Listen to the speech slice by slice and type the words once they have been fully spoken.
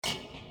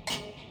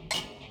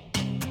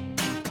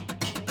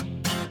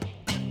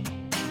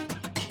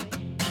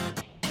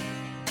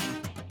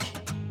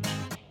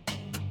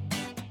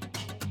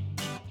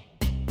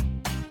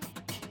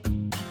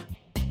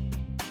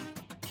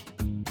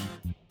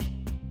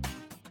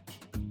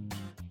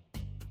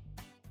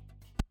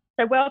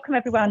So welcome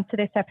everyone to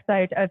this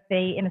episode of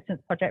the Innocence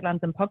Project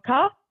London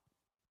podcast.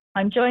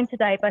 I'm joined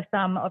today by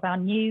some of our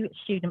new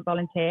student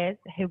volunteers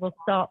who will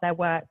start their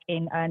work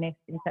in earnest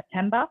in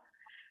September.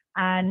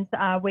 And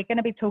we're going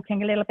to be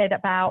talking a little bit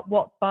about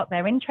what sparked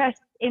their interest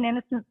in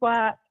innocence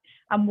work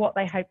and what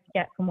they hope to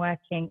get from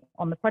working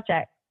on the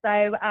project.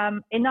 So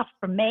enough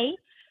from me.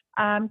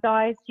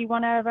 Guys, do you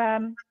want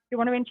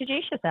to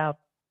introduce yourselves?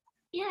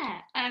 Yeah.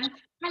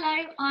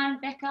 Hello, I'm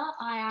Becca.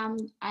 I am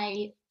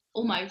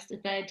almost a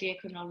third year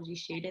criminology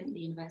student at the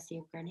University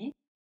of Greenwich.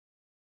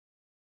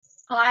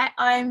 Hi,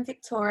 I'm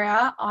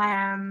Victoria. I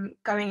am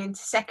going into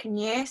second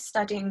year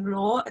studying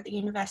law at the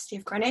University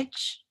of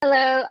Greenwich.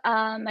 Hello,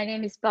 my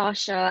name is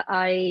Basha.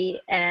 I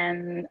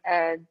am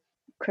a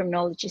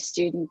criminology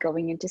student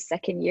going into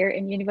second year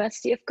in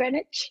University of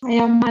Greenwich.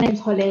 Hi, my name's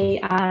Holly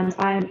and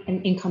I'm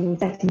an incoming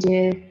second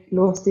year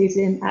law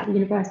student at the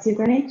University of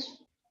Greenwich.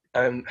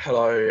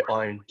 Hello,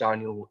 I'm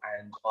Daniel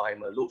and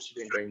I'm a law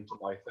student going into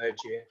my third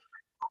year.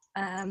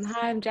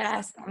 Hi, I'm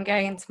Jess. I'm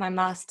going into my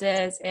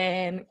Masters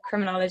in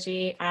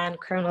Criminology and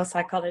Criminal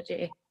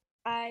Psychology.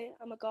 Hi,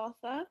 I'm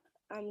Agatha.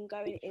 I'm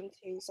going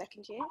into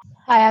second year.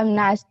 Hi, I'm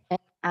Naz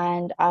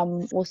and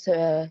I'm also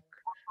a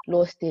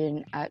law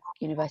student at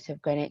University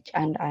of Greenwich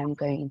and I'm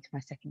going into my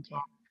second year.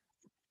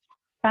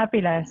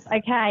 Fabulous.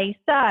 Okay,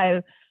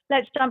 so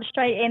let's jump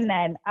straight in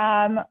then.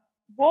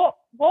 What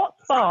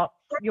sparked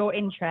your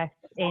interest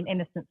in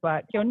innocence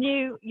work?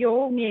 You're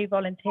all new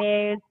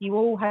volunteers. You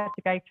all had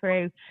to go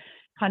through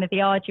kind of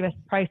the arduous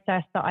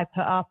process that I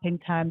put up in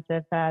terms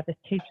of the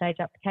two-stage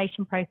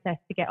application process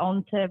to get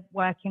on to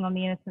working on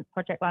the Innocence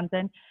Project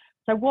London.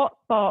 So what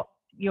sparked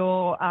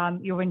your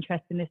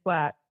interest in this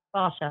work?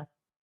 Basha?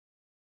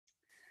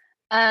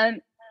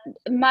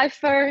 My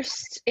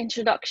first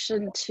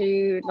introduction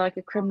to like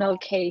a criminal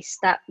case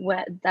that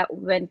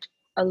went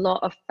a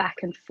lot of back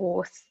and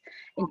forth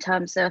in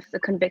terms of the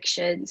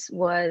convictions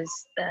was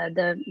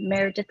the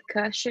Meredith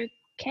Kershaw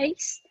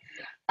case.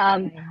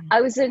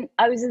 I was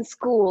in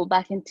school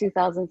back in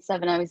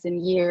 2007. I was in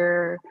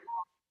year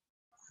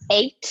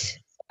 8,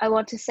 I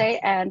want to say,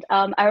 and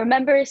I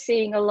remember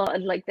seeing a lot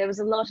of, like, there was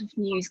a lot of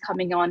news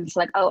coming on. It's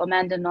like, oh,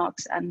 Amanda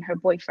Knox and her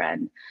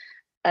boyfriend,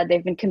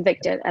 they've been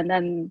convicted, and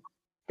then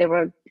they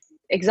were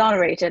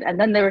exonerated, and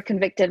then they were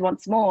convicted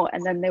once more,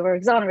 and then they were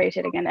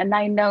exonerated again. And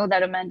I know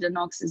that Amanda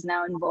Knox is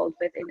now involved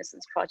with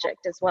Innocence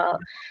Project as well.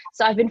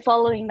 So I've been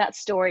following that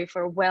story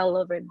for well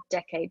over a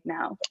decade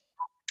now.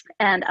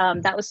 And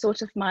that was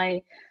sort of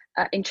my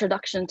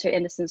introduction to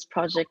Innocence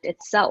Project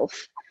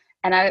itself.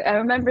 And I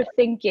remember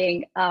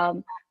thinking,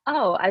 oh,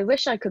 I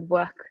wish I could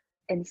work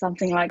in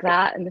something like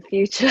that in the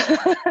future.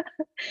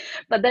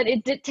 But then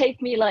it did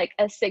take me like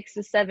 6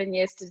 to 7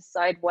 years to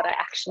decide what I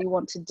actually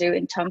want to do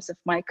in terms of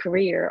my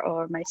career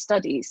or my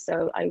studies.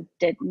 So I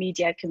did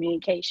media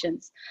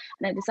communications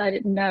and I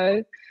decided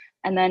no.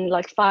 And then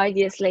like 5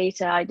 years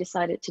later, I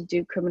decided to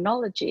do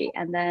criminology.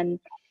 And then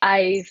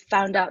I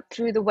found out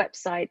through the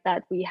website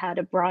that we had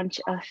a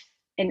branch of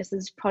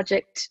Innocence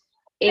Project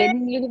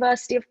in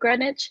University of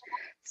Greenwich.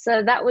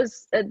 So that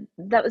was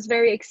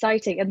very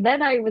exciting. And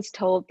then I was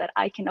told that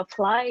I can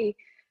apply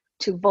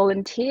to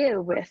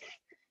volunteer with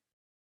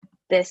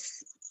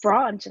this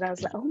branch. And I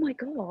was like, oh my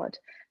God,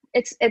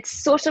 it's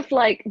sort of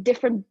like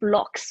different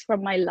blocks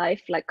from my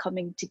life, like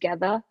coming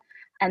together.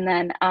 And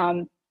then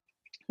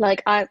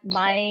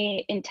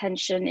my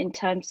intention in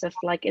terms of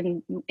like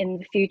in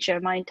the future,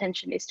 my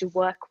intention is to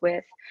work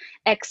with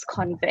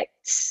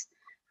ex-convicts.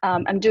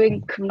 I'm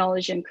doing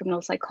criminology and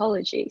criminal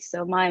psychology,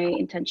 so my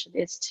intention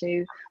is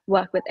to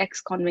work with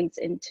ex-convicts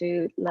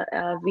into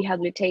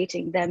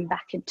rehabilitating them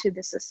back into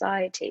the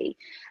society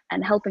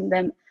and helping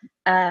them.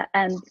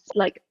 And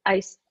like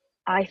I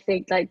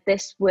think like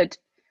this would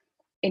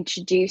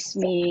introduce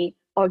me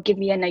or give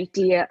me an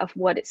idea of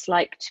what it's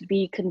like to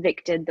be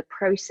convicted, the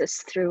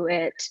process through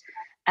it,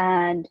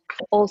 and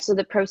also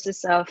the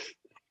process of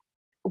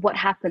what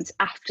happens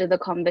after the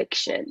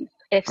conviction,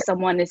 if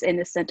someone is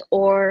innocent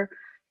or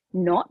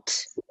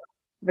not,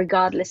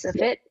 regardless of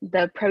it,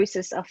 the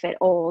process of it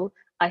all.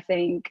 I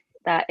think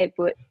that it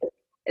would,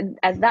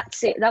 and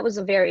that's it. That was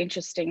a very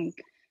interesting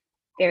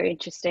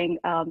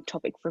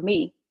topic for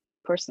me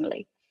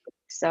personally.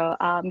 So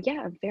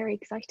yeah, I'm very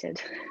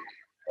excited.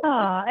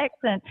 Oh,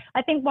 excellent.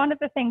 I think one of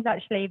the things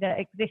actually that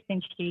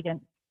existing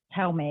students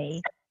tell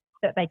me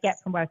that they get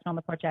from working on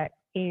the project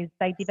is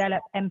they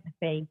develop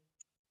empathy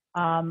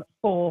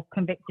for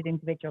convicted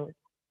individuals.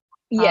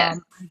 Yeah.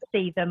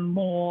 See them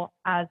more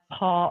as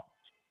part,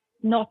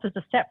 not as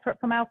a separate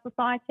from our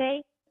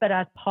society, but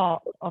as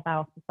part of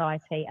our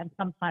society, and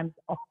sometimes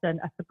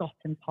often a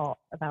forgotten part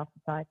of our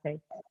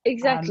society.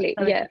 Exactly.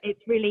 So yeah.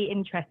 It's really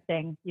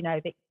interesting, you know,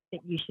 that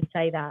you should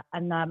say that,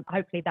 and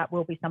hopefully that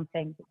will be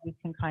something that you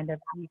can kind of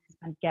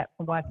get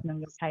from working on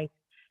your case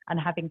and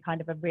having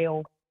kind of a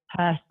real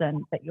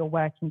person that you're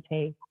working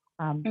to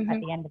at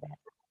the end of it.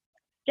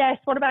 Jess,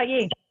 what about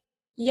you?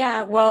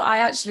 Yeah, well, I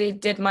actually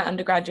did my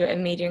undergraduate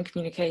in media and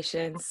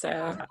communications,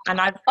 so,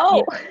 and I've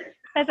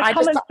there's a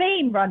common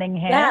theme running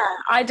here. Yeah,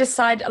 I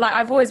decided, like,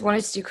 I've always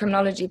wanted to do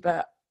criminology,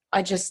 but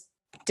I just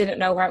didn't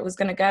know where it was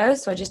going to go.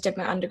 So I just did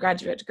my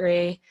undergraduate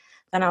degree.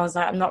 Then I was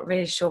like, I'm not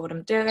really sure what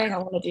I'm doing. I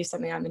want to do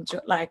something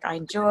I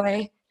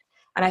enjoy.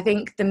 And I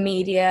think the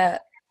media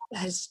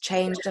has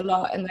changed a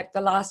lot in like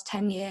the last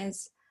 10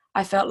 years.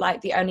 I felt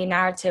like the only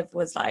narrative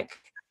was like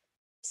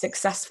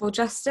successful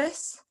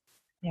justice.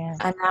 Yeah.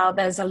 And now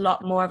there's a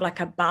lot more of like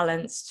a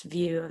balanced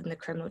view of the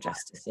criminal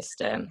justice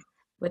system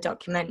with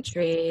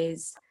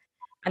documentaries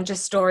and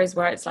just stories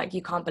where it's like,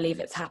 you can't believe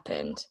it's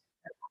happened.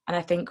 And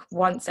I think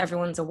once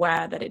everyone's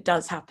aware that it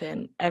does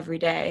happen every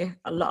day,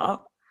 a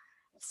lot,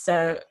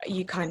 so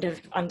you kind of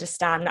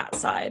understand that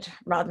side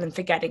rather than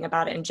forgetting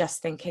about it and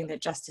just thinking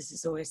that justice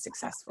is always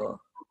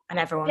successful and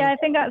everyone. Yeah, I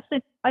think that's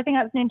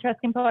an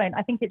interesting point.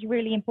 I think it's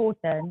really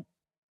important,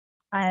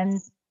 and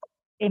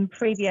in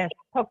previous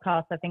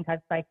podcasts, I think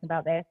I've spoken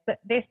about this, but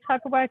this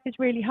type of work is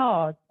really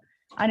hard,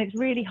 and it's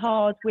really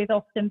hard with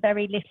often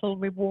very little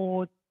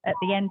reward at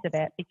the end of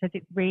it, because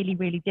it's really,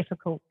 really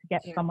difficult to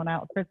get someone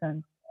out of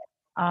prison.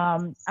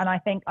 And I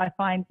think I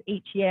find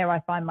each year I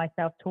find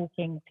myself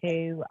talking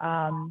to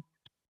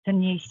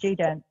new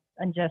students,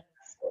 and just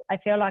I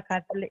feel like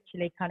I've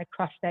literally kind of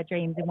crushed their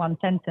dreams in one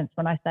sentence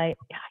when I say,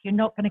 you're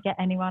not going to get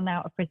anyone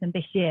out of prison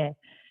this year.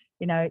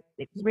 You know,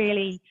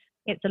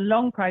 it's a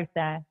long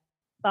process,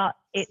 but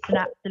it's an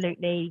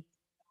absolutely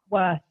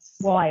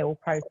worthwhile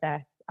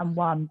process, and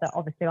one that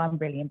obviously I'm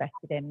really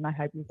invested in, and I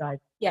hope you guys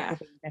will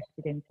be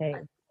invested in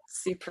too.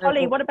 Super.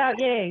 Holly, what about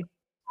you?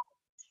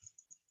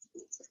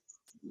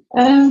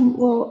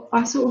 Well,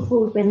 I sort of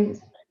thought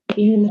when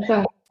in the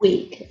first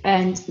week,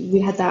 and we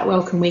had that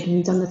welcome week, and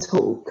we've done the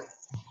talk,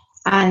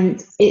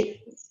 and it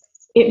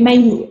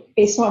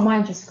started my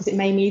interest because it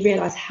made me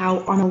realise how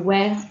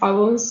unaware I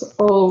was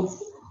of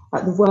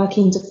like the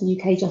workings of the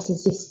UK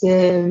justice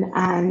system,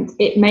 and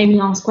it made me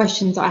ask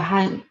questions that I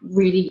hadn't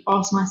really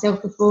asked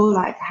myself before,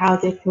 like how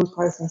the appeal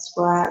process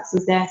works.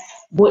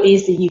 What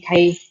is the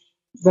UK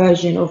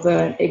version of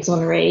an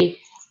exoneree,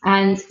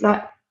 and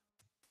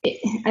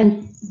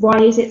and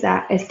why is it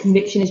that a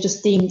conviction is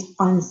just deemed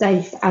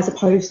unsafe as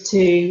opposed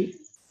to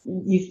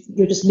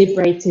you're just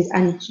liberated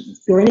and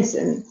you're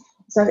innocent?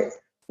 So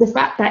the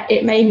fact that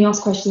it made me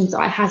ask questions that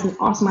I hadn't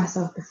asked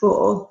myself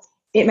before,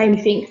 it made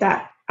me think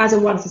that as a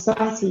wider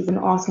society, we're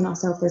not asking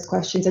ourselves those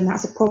questions, and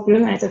that's a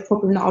problem, and it's a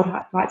problem that I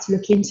would like to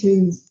look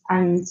into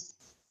and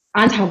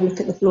have a look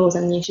at the flaws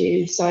and the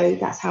issues. So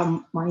that's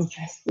how my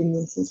interest in the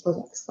Innocence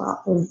Project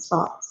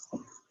starts.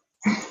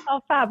 Oh,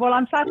 fab. Well,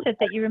 I'm flattered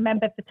that you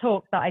remembered the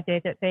talk that I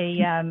did at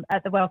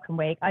the Welcome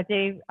Week. I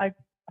feel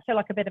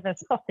like a bit of a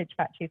sausage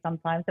factory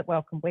sometimes at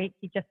Welcome Week.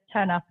 You just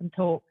turn up and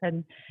talk,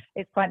 and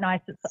it's quite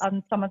nice that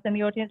someone's in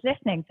the audience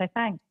listening, so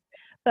thanks.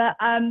 But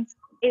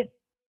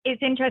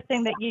it's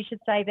interesting that you should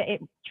say that it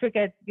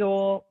triggered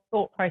your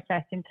thought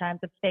process in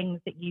terms of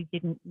things that you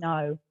didn't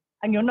know.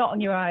 And you're not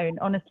on your own,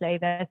 honestly.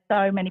 There's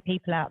so many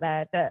people out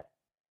there that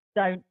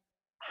don't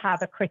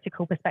have a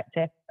critical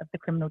perspective of the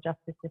criminal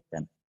justice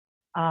system.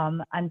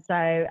 And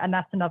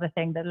that's another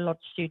thing that a lot of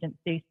students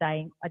do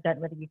say. I don't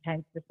know whether you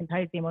came to the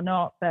symposium or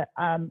not, but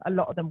a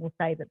lot of them will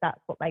say that that's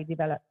what they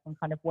developed from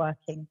kind of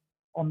working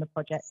on the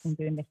project and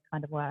doing this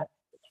kind of work,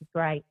 which is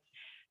great.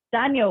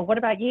 Daniel, what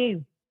about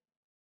you?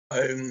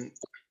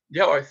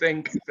 Yeah, I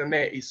think for me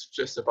it's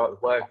just about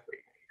the work week.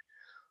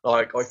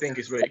 Like, I think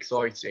it's really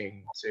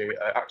exciting to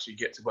actually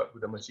get to work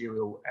with the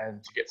material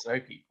and to get to know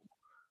people.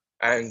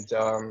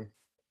 And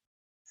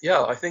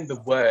yeah, I think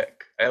the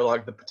work,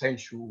 like the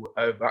potential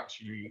of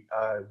actually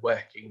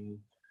working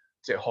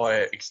to a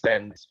higher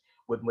extent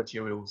with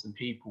materials and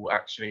people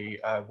actually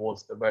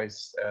was the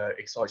most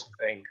exciting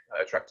thing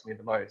that attracted me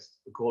the most,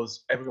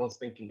 because everyone's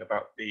thinking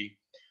about the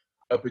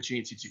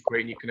opportunity to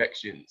create new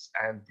connections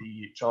and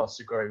the chance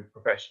to grow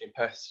professionally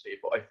and personally,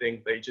 but I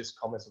think they just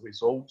come as a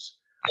result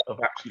of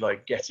actually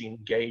like getting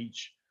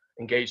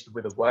engaged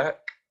with the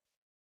work.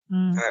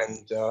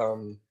 And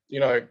you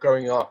know,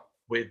 growing up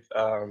with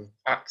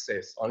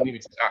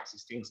unlimited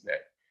access to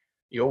internet,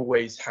 you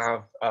always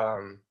have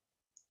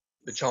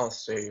the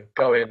chance to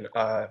go and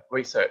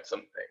research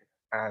something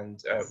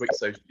and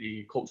research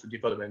the cultural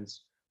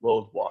developments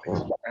worldwide.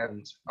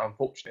 And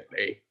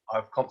unfortunately,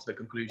 I've come to the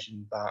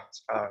conclusion that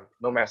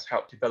no matter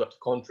how developed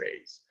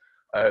countries,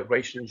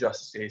 racial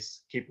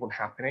injustices keep on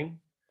happening.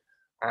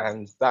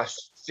 And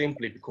that's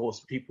simply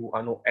because people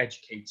are not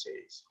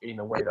educated in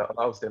a way that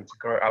allows them to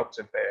grow out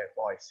of their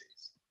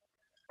biases.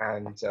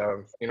 And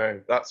you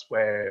know, that's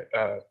where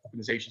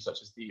organizations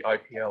such as the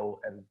IPL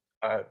and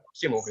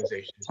similar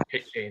organizations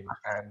pitch in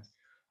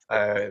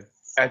and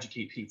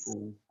educate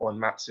people on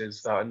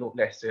matters that are not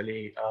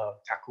necessarily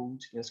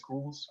tackled in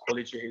schools,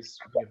 colleges,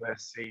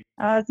 universities.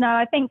 No,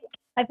 I think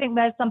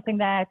there's something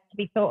there to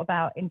be thought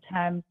about in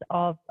terms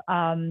of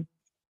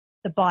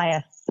the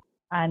bias,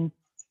 and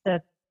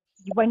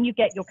when you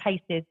get your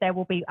cases, there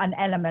will be an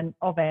element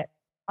of it,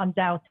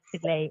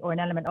 undoubtedly, or an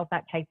element of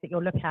that case that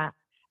you'll look at,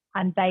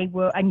 and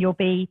you'll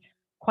be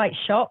quite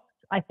shocked,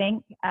 I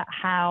think, at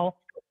how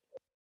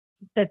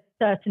the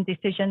certain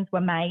decisions were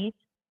made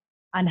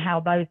and how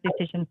those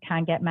decisions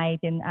can get made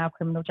in our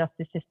criminal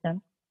justice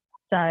system.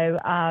 So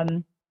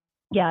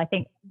yeah, I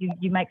think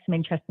you make some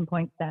interesting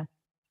points there.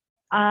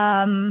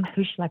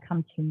 Who shall I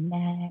come to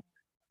next?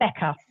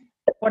 Becca,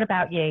 what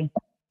about you?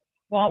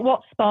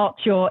 What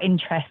sparked your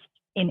interest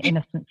in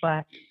innocence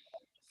work?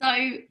 So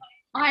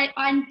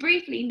I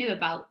briefly knew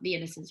about the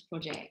Innocence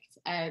Project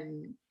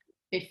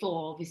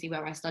before, obviously,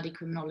 where I studied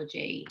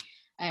criminology.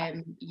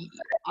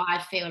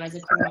 I feel as a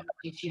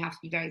criminologist, you have to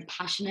be very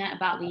passionate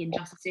about the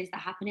injustices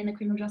that happen in the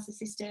criminal justice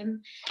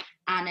system.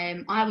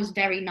 And I was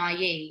very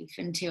naive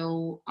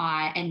until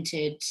I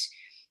entered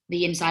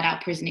the Inside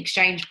Out Prison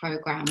Exchange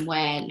Programme,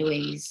 where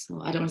Louise,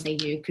 well, I don't want to say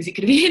you because it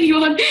could be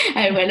anyone,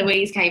 where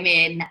Louise came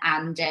in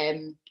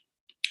and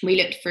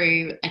we looked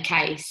through a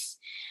case,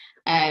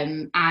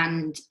 and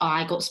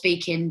I got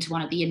speaking to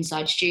one of the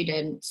inside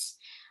students,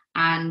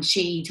 and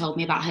she told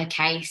me about her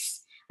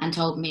case and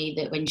told me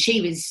that when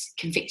she was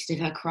convicted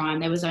of her crime,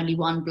 there was only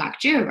one black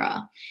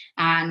juror.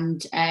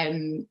 And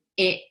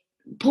it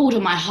pulled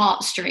on my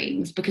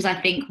heartstrings, because I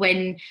think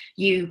when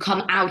you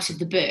come out of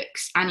the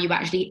books and you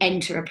actually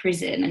enter a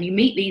prison and you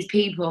meet these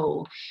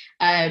people,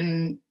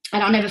 and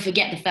I'll never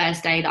forget the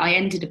first day that I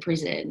entered a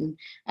prison,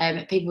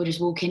 people were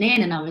just walking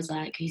in and I was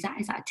like, is that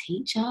a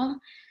teacher?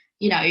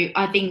 You know,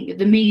 I think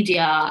the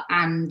media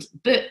and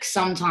books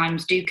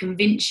sometimes do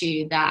convince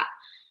you that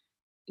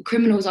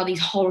criminals are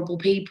these horrible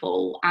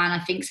people, and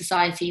I think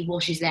society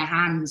washes their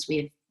hands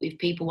with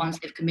people once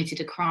they've committed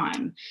a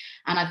crime.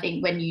 And I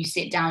think when you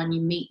sit down and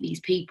you meet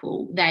these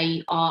people,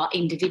 they are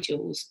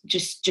individuals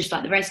just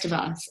like the rest of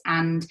us,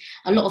 and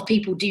a lot of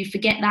people do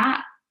forget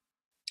that.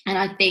 And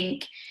I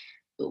think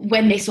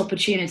when this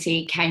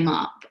opportunity came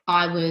up,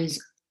 I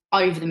was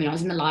over the moon. I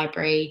was in the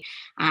library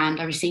and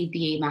I received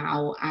the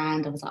email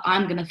and I was like,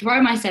 I'm going to throw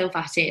myself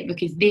at it,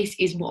 because this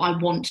is what I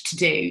want to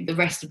do the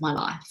rest of my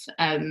life,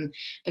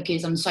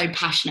 because I'm so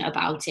passionate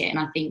about it. And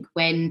I think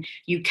when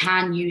you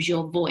can use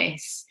your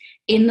voice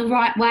in the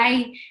right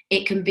way,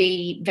 it can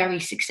be very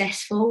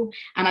successful.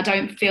 And I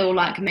don't feel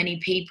like many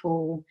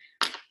people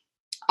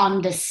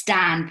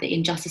understand that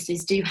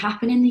injustices do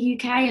happen in the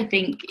UK. I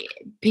think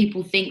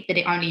people think that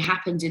it only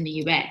happens in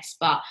the US,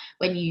 but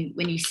when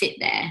you sit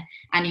there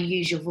and you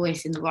use your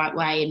voice in the right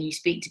way and you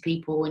speak to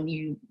people and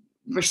you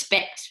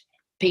respect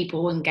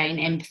people and gain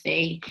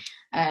empathy,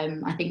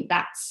 I think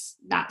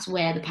that's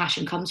where the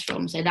passion comes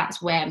from. So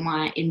that's where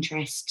my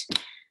interest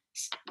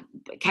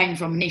came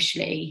from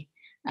initially.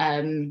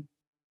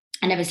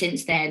 And ever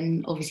since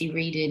then, obviously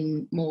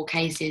reading more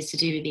cases to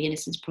do with the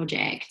Innocence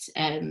Project.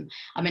 I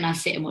mean, I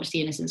sit and watch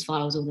the Innocence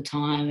Files all the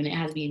time, and it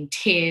has me in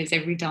tears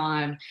every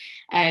time,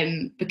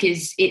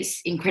 because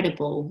it's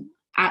incredible,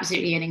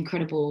 absolutely an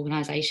incredible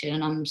organisation,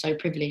 and I'm so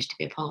privileged to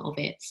be a part of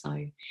it. So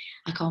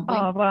I can't wait.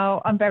 Oh,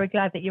 well, I'm very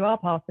glad that you are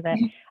part of it.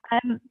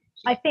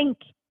 I think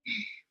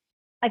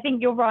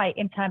you're right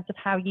in terms of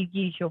how you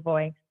use your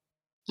voice.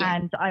 Yeah.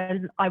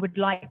 And I would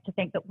like to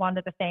think that one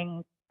of the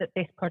things that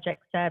this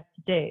project serves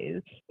to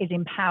do is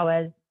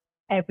empowers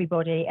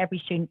everybody,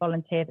 every student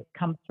volunteer that's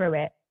come through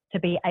it, to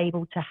be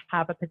able to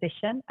have a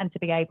position and to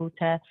be able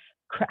to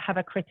have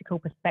a critical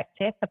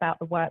perspective about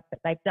the work that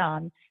they've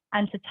done,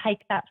 and to take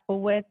that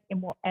forward in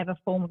whatever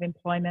form of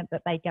employment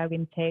that they go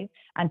into,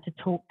 and to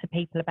talk to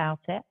people about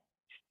it.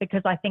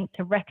 Because I think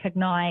to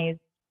recognise,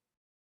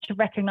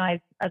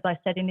 as I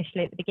said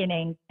initially at the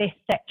beginning, this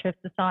sector of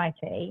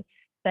society,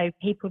 so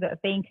people that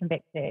have been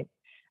convicted,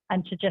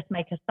 and to just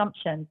make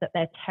assumptions that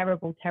they're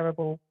terrible,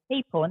 terrible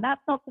people. And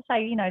that's not to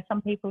say, you know,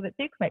 some people that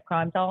do commit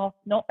crimes are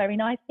not very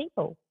nice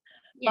people.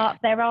 Yeah.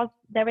 But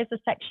there is a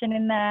section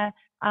in there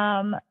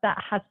that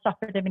has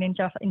suffered an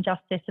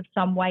injustice of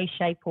some way,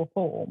 shape or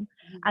form,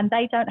 and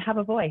they don't have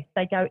a voice.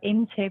 They go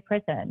into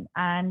prison,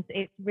 and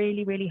it's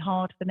really, really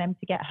hard for them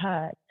to get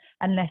heard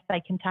unless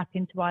they can tap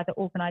into either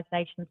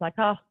organisations like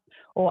us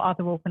or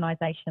other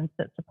organisations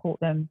that support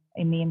them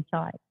in the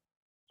inside.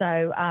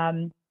 So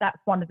that's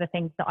one of the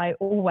things that I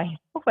always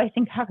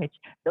encourage.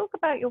 Talk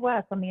about your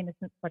work on the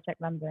Innocence Project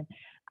London,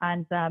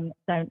 and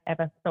don't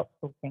ever stop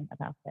talking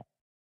about it.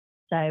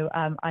 So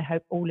I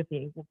hope all of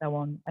you will go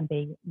on and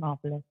be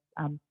marvellous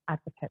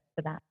advocates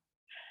for that.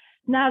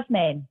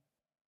 Nasmin,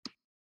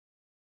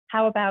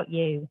 how about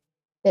you?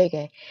 There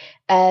you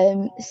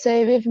go.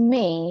 So with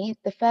me,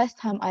 the first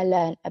time I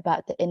learned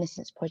about the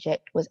Innocence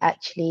Project was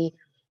actually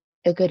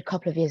a good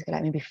couple of years ago,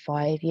 like maybe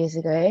 5 years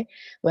ago,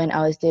 when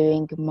I was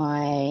doing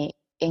my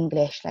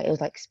English, like it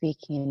was like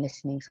speaking and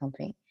listening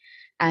something.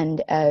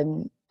 And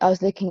I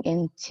was looking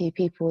into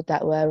people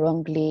that were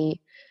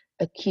wrongly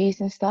accused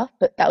and stuff,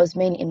 but that was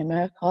mainly in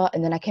America.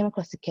 And then I came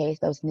across a case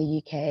that was in the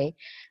UK,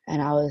 and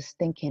I was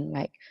thinking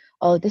like,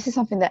 oh, this is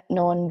something that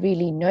no one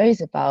really knows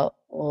about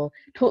or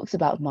talks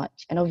about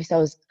much. And obviously I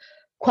was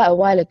quite a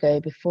while ago,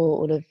 before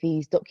all of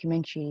these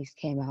documentaries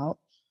came out,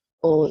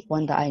 or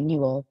one that I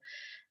knew of.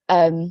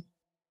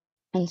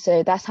 And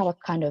so that's how I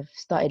kind of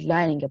started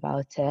learning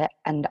about it.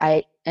 And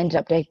I ended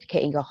up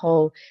dedicating a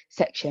whole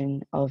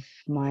section of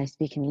my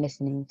speaking and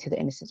listening to the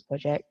Innocence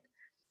Project.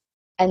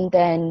 And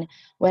then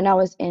when I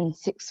was in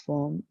sixth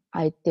form,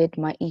 I did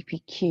my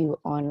EPQ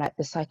on like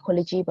the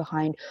psychology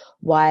behind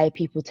why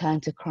people turn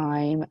to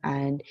crime,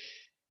 and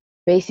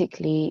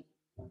basically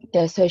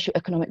their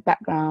socioeconomic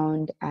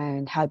background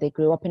and how they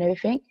grew up and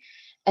everything.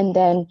 And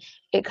then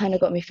it kind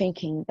of got me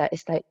thinking that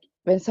it's like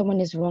when someone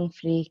is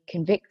wrongfully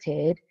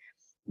convicted,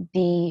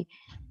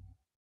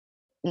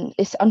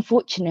 it's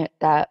unfortunate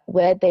that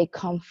where they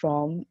come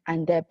from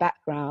and their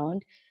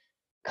background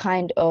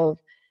kind of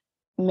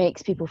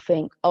makes people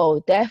think,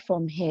 oh, they're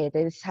from here,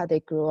 this is how they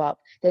grew up,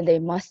 then they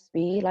must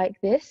be like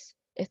this,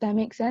 if that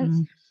makes sense.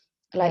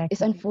 Like, Yeah, it's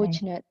completely.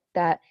 unfortunate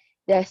that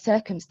their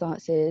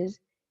circumstances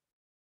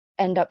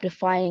end up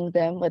defying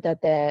them, whether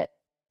they're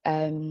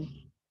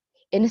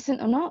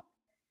innocent or not.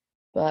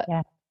 But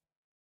Yeah.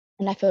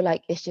 and I feel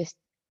like it's just,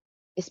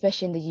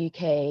 especially in the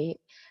UK,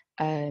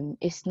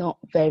 it's not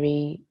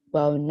very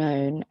well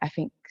known. I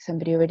think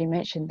somebody already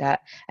mentioned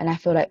that, and I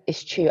feel like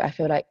it's true. I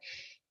feel like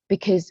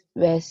because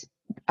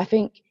I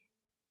think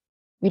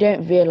we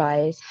don't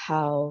realize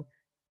how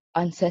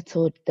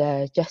unsettled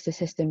the justice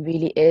system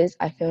really is.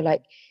 I feel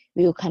like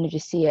we all kind of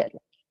just see it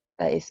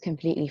that it's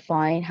completely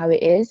fine how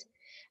it is,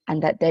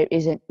 and that there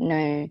isn't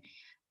no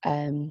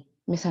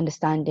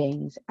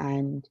misunderstandings,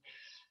 and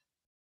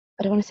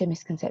I don't want to say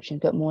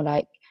misconceptions, but more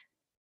like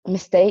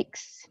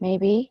mistakes,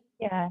 maybe.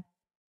 Yeah.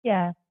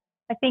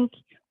 I think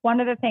one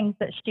of the things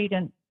that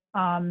students,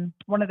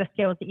 one of the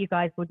skills that you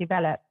guys will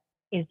develop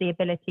is the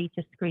ability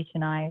to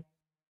scrutinize.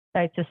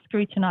 So to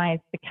scrutinize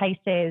the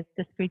cases,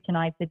 to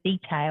scrutinize the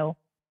detail,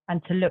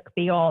 and to look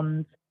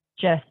beyond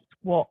just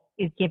what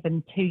is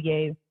given to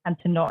you, and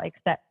to not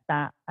accept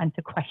that and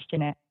to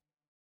question it.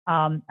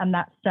 And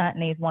that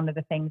certainly is one of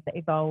the things that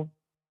evolves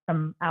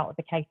from out of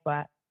the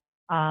casework.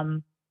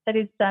 That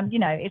is,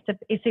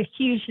 it's a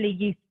hugely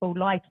useful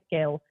life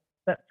skill,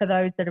 but for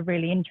those that are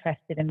really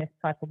interested in this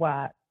type of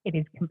work, it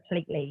is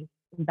completely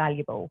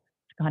invaluable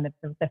to kind of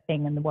the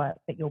thing and the work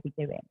that you'll be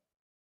doing.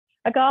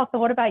 Agatha,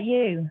 what about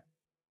you?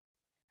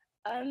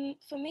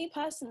 For me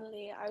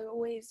personally,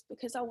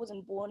 because I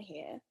wasn't born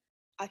here,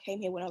 I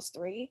came here when I was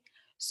 3.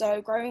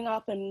 So growing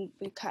up and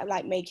kind of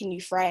like making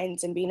new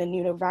friends and being in a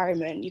new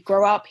environment, you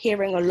grow up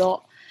hearing a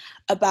lot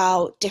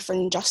about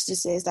different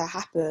injustices that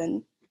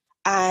happen.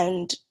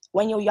 And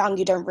when you're young,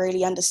 you don't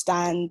really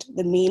understand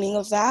the meaning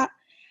of that.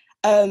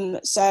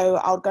 So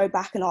I'll go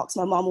back and ask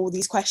my mum all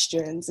these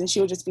questions, and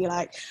she'll just be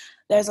like,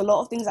 there's a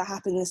lot of things that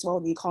happen in this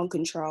world that you can't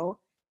control.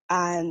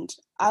 And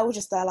I was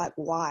just there like,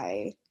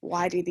 why?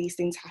 Why do these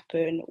things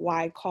happen?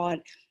 Why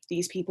can't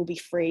these people be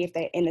free if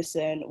they're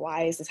innocent?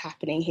 Why is this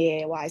happening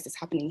here? Why is this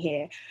happening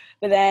here?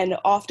 But then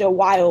after a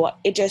while,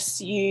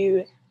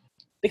 you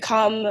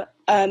become,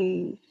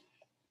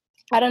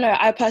 I don't know,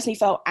 I personally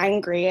felt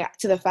angry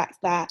to the fact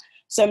that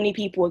so many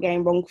people were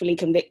getting wrongfully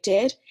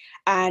convicted.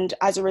 And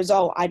as a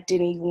result, I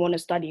didn't even want to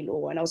study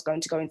law, and I was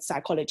going to go into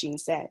psychology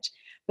instead.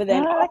 But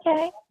then,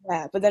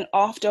 but then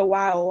after a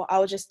while,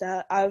 I just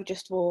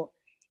thought,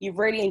 you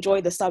really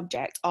enjoy the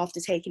subject after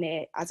taking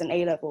it as an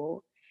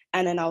A-level.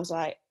 And then I was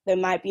like, there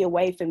might be a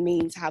way for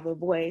me to have a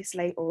voice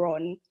later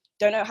on.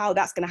 Don't know how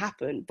that's going to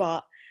happen,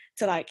 but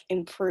to like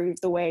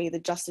improve the way the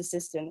justice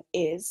system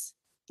is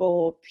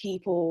for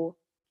people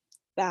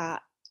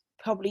that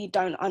probably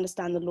don't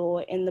understand the law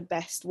in the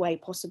best way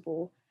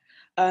possible.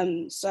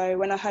 So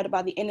when I heard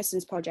about the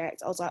Innocence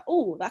Project, I was like,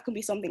 oh, that can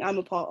be something I'm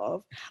a part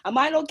of. I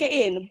might not get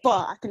in,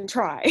 but I can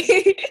try.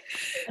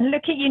 And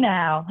look at you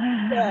now.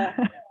 Yeah.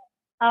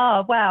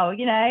 Oh, well,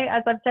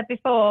 as I've said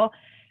before,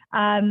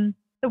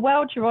 the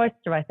world's your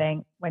oyster, I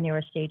think, when you're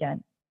a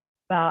student.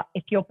 But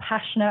if you're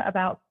passionate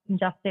about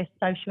injustice,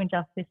 social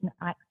injustice, and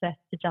access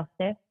to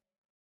justice,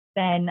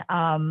 then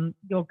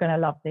you're going to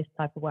love this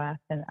type of work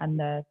and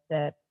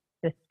the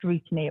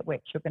scrutiny at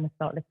which you're going to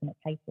start looking at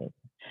cases.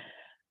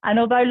 And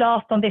although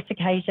last on this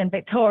occasion,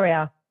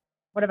 Victoria,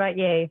 what about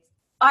you?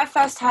 I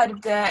first heard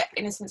of the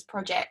Innocence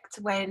Project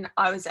when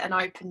I was at an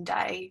open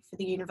day for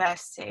the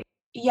university.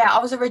 Yeah, I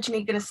was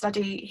originally going to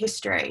study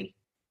history,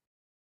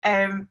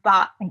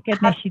 but thank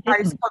goodness you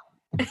didn't.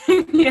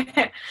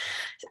 Yeah,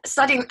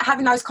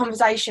 having those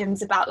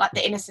conversations about like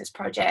the Innocence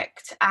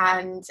Project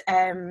and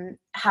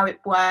how it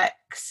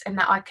works, and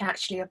that I can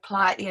actually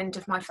apply at the end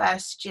of my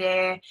first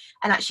year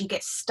and actually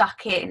get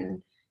stuck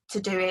in to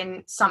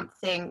doing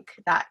something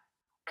that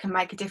can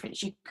make a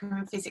difference. You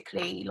can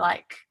physically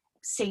like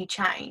see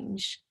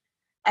change.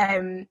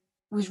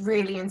 Was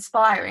really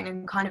inspiring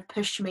and kind of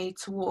pushed me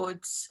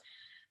towards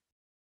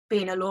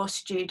being a law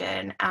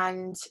student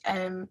and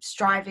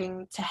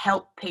striving to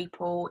help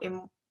people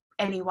in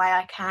any way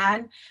I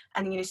can.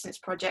 And the Innocence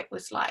Project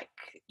was like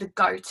the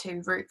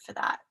go-to route for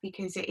that,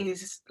 because it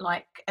is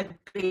like a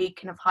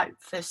beacon of hope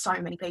for so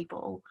many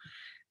people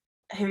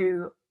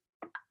who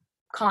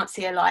can't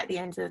see a light at the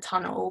end of the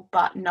tunnel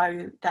but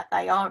know that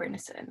they are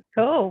innocent.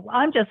 Cool.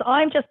 I'm just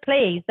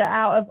pleased that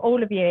out of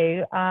all of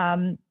you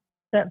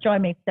that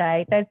joined me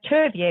today, there's 2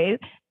 of you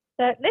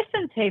that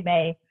listen to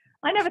me.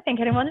 I never think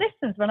anyone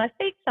listens when I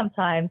speak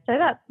sometimes, so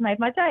that's made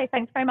my day.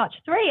 Thanks very much.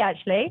 3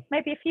 actually,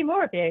 maybe a few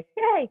more of you.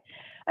 Yay.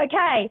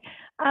 Okay.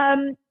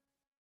 I'm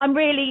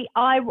really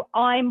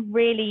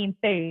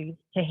enthused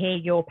to hear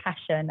your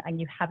passion, and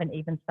you haven't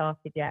even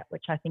started yet,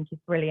 which I think is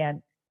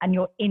brilliant. and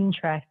your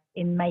interest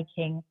in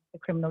making the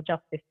criminal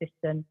justice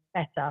system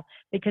better,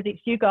 because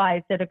it's you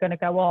guys that are going to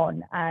go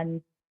on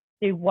and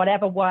do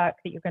whatever work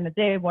that you're going to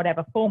do,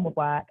 whatever form of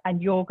work,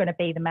 and you're going to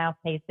be the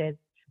mouthpieces.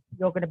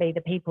 You're going to be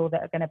the people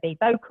that are going to be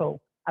vocal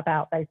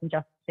about those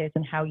injustices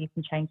and how you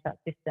can change that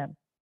system.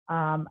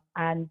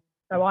 And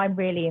so I'm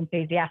really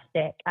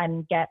enthusiastic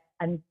and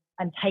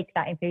take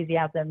that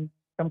enthusiasm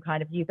from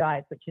kind of you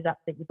guys, which is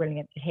absolutely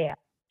brilliant to hear.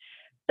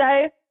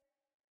 So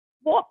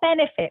what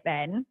benefit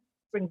then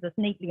brings us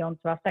neatly on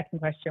to our second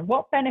question.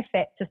 What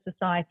benefit to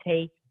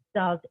society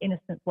does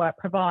innocence work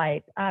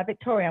provide?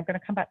 Victoria, I'm going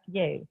to come back to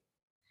you.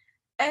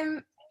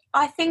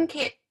 I think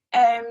it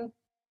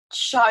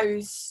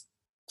shows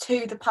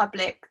to the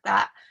public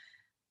that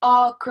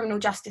our criminal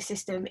justice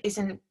system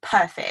isn't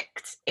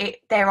perfect.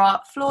 There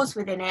are flaws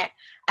within it,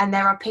 and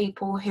there are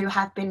people who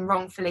have been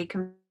wrongfully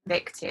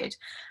convicted.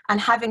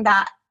 And having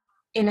that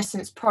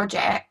Innocence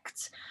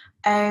Project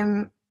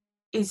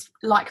is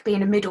like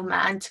being a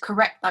middleman to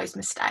correct those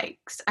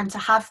mistakes, and to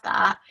have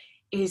that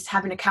is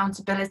having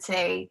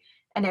accountability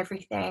and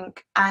everything.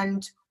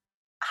 And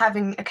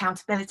having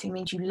accountability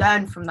means you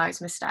learn from those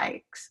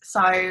mistakes,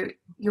 so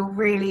you're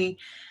really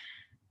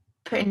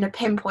putting a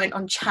pinpoint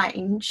on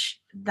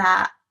change,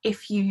 that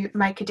if you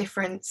make a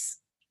difference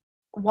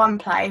one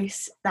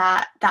place,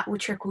 that will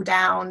trickle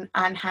down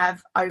and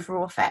have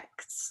overall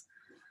effects.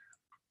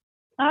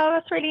 Oh,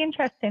 that's really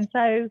interesting.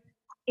 So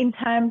in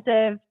terms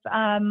of,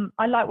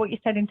 I like what you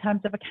said in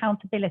terms of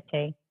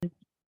accountability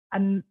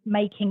and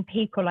making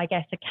people, I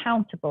guess,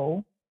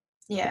 accountable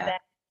for their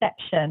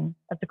perception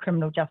of the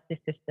criminal justice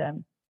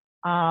system.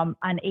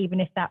 And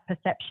even if that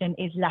perception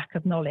is lack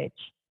of knowledge.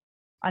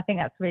 I think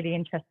that's a really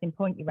interesting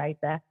point you raised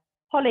there.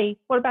 Holly,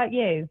 what about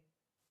you?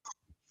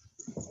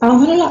 I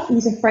really like to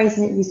use a phrase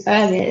that you used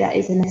earlier, that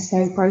is a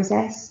necessary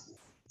process.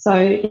 So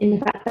in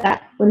the fact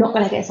that we're not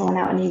going to get someone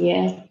out in a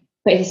year,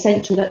 but it's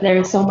essential that there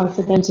is somewhere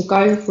for them to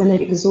go when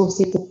they've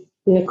exhausted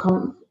the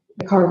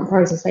current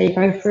process they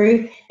go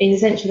through. It's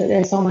essential that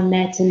there's someone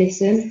there to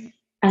listen.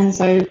 And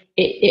so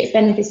it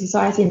benefits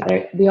society,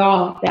 and we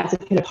are there as a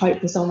pillar of hope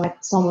for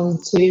someone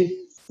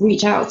to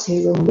reach out to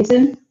and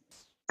listen.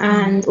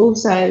 And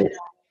also,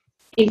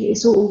 it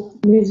sort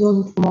of moves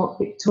on from what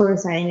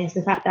Victoria's saying, is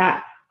the fact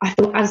that I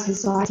feel as a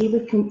society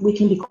we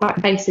can be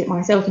quite basic,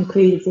 myself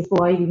included,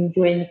 before I even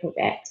joined the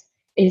project,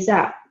 is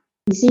that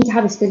we seem to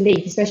have this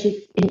belief,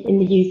 especially in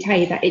the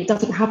UK, that it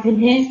doesn't happen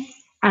here.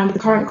 And the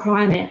current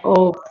climate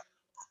of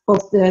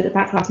the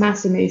Black Lives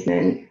Matter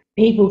movement,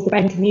 people of the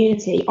BAME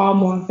community are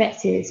more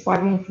affected by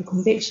wrongful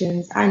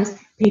convictions, and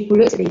people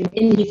look at it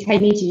in the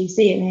UK media, you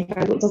see it and they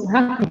go, well, it doesn't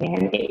happen here,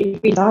 and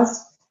it really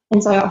does.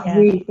 And so I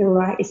really feel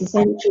like it's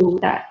essential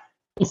that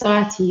in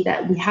society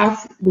that we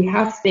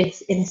have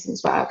this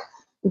innocence work,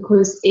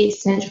 because it's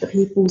essential that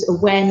people's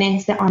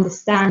awareness, their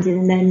understanding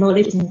and their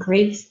knowledge is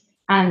increased,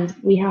 and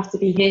we have to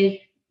be here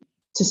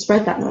to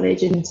spread that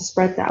knowledge and to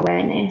spread that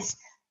awareness.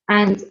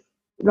 And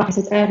like I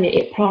said earlier,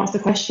 it plants the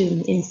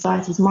question in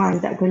society's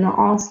mind that we're not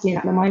asking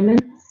at the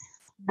moment.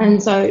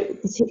 And so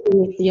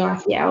particularly with the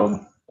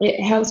IPL, it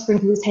helps bring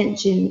people's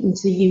attention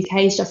into the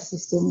UK's justice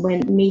system when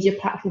media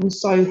platforms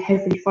so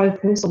heavily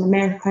focus on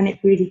America, and it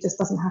really just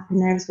doesn't happen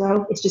there as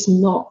well. It's just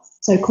not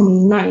so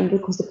commonly known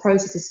because the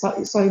process is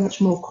so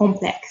much more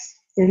complex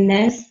than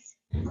theirs.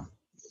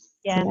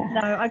 Yeah,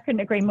 no, I couldn't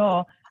agree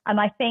more. And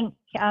I think,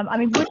 I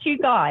mean, would you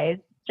guys,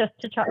 just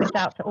to chuck this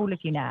out to all of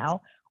you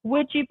now,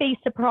 would you be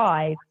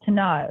surprised to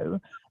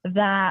know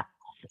that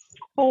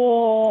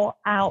 4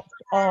 out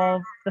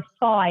of the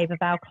 5 of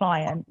our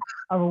clients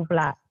are all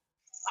Black?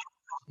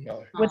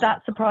 No. Would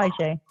that surprise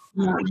you?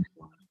 No.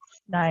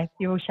 No,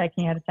 you're all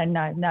shaking your head and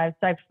saying no.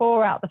 So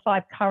 4 out of the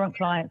 5 current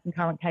clients and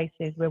current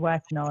cases we're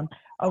working on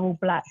are all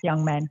Black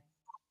young men.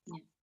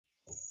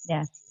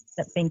 Yeah,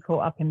 that's been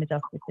caught up in the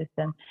justice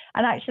system.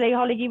 And actually,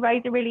 Holly, you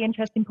raised a really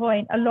interesting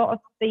point. A lot of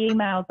the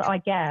emails that I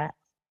get,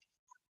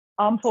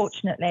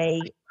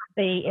 unfortunately,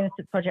 the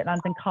Innocence Project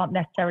London can't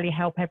necessarily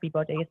help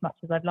everybody as much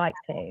as I'd like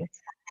to,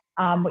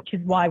 which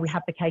is why we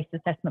have the case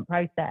assessment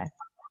process.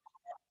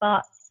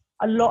 But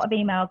a lot of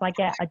emails I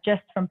get are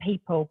just from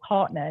people,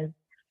 partners,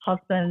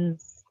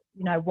 husbands,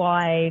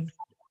 wives,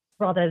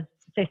 brothers,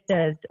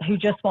 sisters, who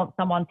just want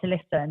someone to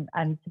listen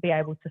and to be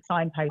able to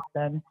signpost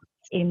them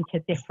into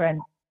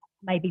different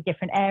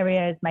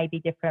areas, maybe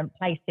different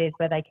places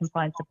where they can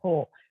find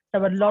support.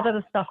 So a lot of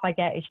the stuff I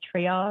get is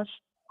triage.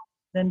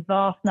 The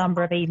vast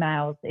number of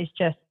emails is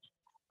just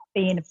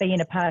being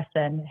a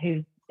person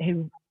who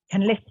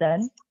can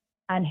listen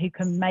and who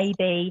can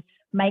maybe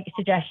make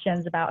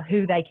suggestions about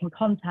who they can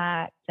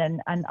contact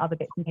and other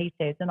bits and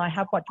pieces. And I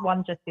have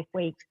one just this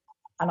week,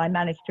 and I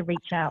managed to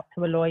reach out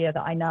to a lawyer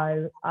that I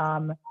know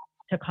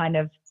to kind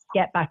of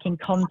get back in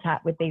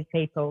contact with these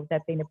people.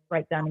 There's been a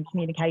breakdown in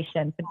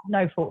communication for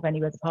no fault of any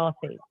of the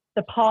parties.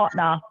 The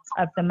partner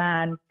of the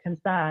man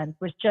concerned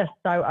was just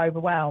so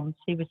overwhelmed.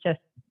 She was just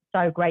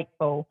so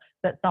grateful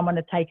that someone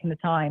had taken the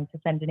time to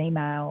send an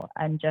email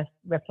and just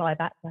reply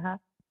back to her.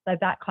 So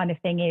that kind of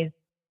thing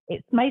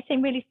it may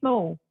seem really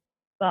small,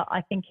 but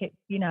I think it's,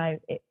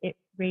 it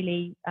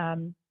really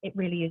it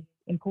really is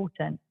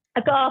important.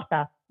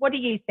 Agatha, what do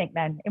you think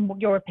then, in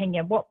your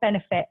opinion? What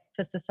benefit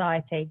to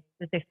society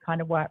does this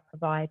kind of work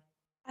provide?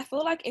 I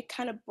feel like it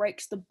kind of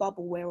breaks the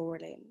bubble we're all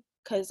in,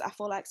 because I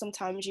feel like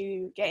sometimes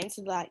you get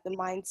into like the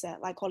mindset,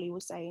 like Holly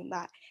was saying,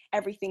 that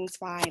everything's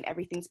fine,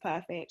 everything's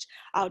perfect,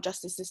 our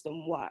justice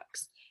system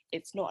works.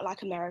 It's not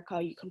like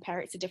America. You compare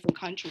it to different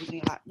countries and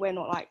you're like, we're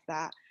not like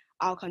that.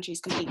 Our country is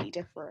completely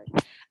different.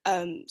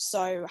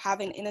 So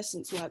having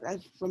innocence work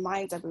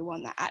reminds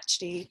everyone that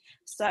actually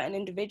certain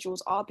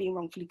individuals are being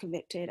wrongfully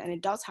convicted, and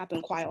it does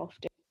happen quite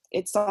often.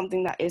 It's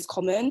something that is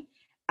common,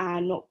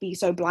 and not be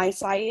so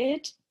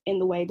blindsided in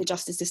the way the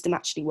justice system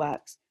actually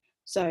works.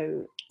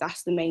 So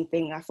that's the main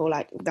thing. I feel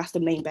like that's the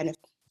main benefit.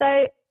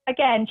 So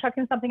again,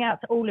 chucking something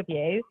out to all of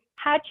you,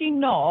 had you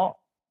not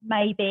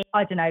maybe,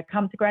 I don't know,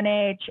 come to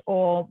Greenwich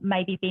or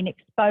maybe been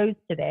exposed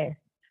to this,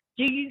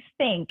 do you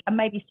think, and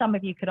maybe some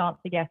of you could answer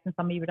yes and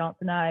some of you would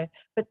answer no,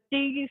 but do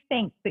you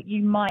think that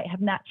you might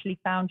have naturally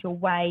found your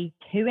way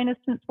to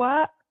innocence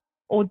work?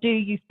 Or do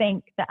you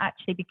think that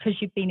actually because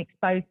you've been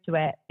exposed to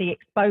it, the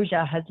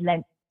exposure has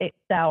lent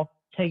itself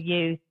to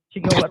you, to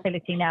your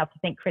ability now to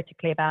think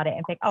critically about it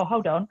and think, oh,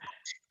 hold on,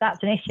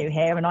 that's an issue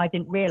here and I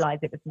didn't realise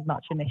it was as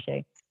much an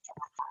issue?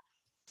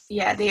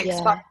 Yeah, the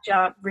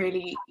exposure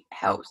really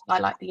helps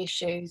highlight the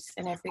issues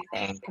and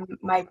everything, and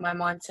made my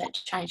mindset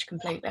change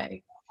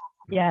completely.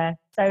 Yeah,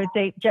 so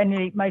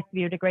generally most of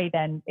you would agree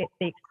then it's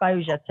the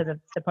exposure to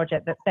the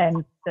project that's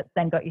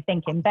then got you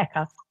thinking.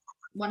 Becca?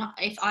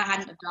 If I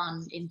hadn't have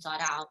done Inside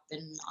Out,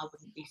 then I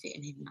wouldn't be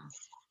sitting here now.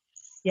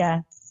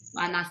 Yeah.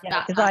 And that's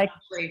the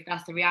truth,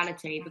 that's the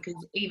reality, because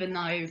even though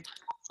I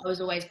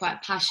was always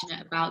quite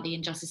passionate about the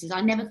injustices,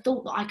 I never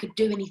thought that I could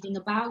do anything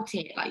about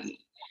it. Like,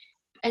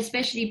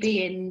 especially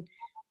being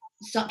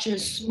such a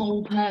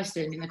small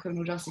person in the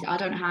criminal justice,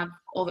 I'm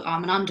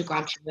an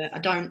undergraduate, I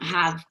don't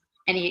have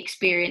any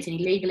experience, any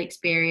legal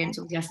experience.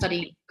 Obviously I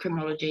study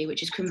criminology,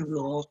 which is criminal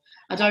law.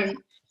 I thought,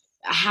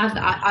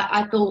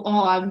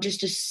 oh, I'm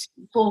just a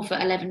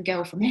 4'11"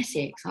 girl from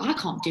Essex, I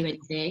can't do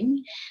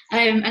anything.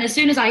 And as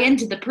soon as I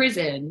entered the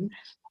prison,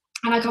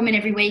 and I come in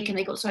every week and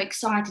they got so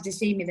excited to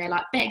see me, they're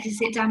like, Bex,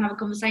 sit down and have a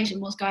conversation,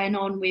 what's going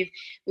on with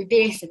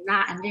this and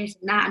that and this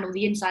and that, and all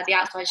the inside, the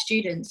outside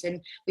students. And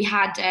we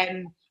had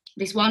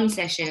this one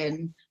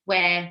session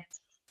where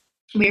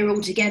we were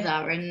all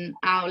together and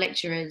our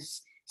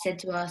lecturers said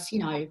to us,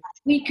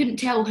 we couldn't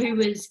tell who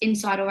was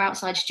inside or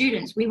outside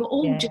students. We were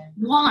all just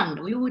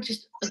one. We were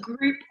just a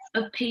group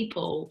of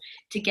people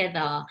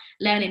together,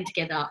 learning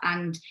together.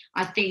 And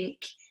I think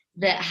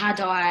that had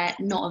I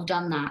not have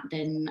done that,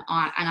 then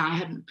I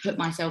hadn't put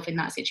myself in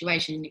that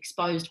situation and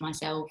exposed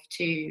myself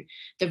to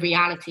the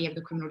reality of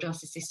the criminal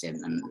justice system,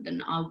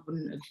 then I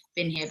wouldn't have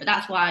been here. But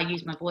that's why I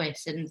use my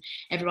voice, and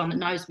everyone that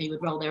knows me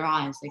would roll their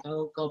eyes. They go,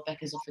 oh God,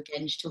 Becca's off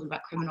again. She's talking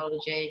about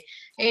criminology.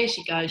 Here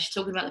she goes. She's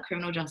talking about the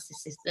criminal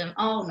justice system.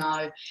 Oh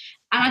no.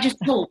 And I just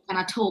talk and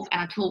I talk and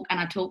I talk and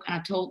I talk and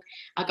I talk.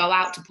 I go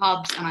out to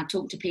pubs and I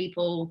talk to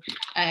people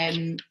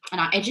and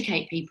I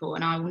educate people,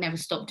 and I will never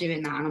stop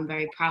doing that. And I'm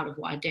very proud of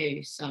what I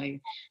do. So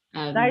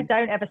no,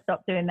 don't ever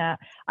stop doing that.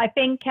 I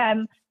think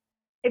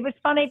it was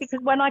funny because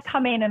when I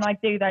come in and I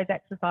do those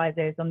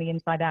exercises on the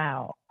Inside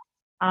Out,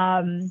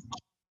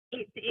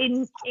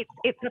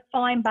 it's a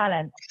fine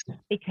balance,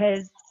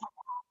 because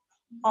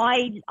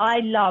I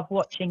love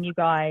watching you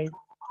guys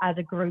as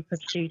a group of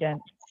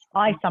students.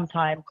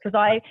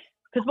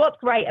 Because what's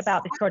great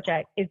about this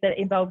project is that it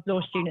involves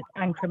law students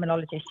and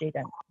criminology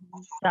students.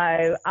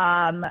 So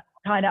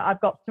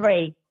I've got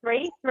three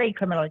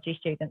criminology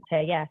students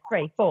here. Yeah,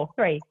 three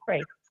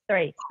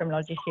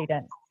criminology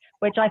students,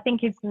 which I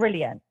think is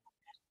brilliant,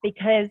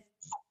 because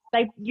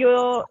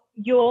your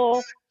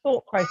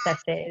thought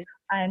processes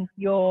and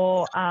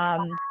your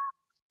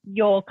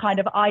kind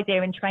of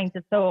idea and trains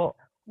of thought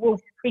will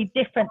be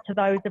different to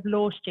those of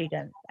law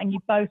students, and you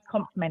both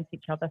complement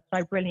each other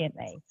so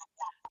brilliantly.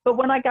 But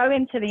when I go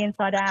into the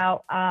Inside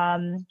Out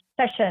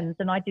sessions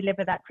and I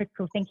deliver that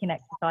critical thinking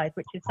exercise,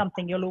 which is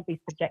something you'll all be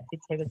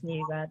subjected to as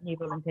new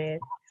volunteers,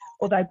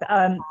 although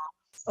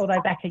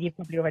Becca, you've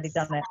probably already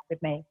done it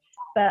with me,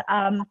 but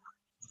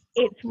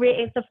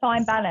it's a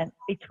fine balance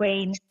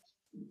between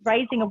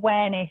raising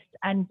awareness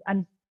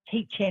and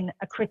teaching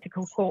a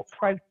critical thought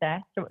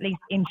process, or at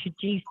least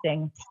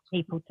introducing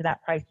people to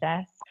that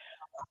process,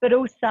 but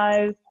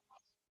also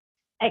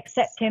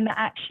accepting that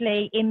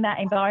actually in that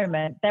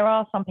environment there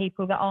are some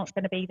people that aren't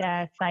going to be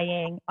there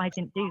saying I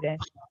didn't do this.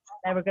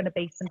 There are going to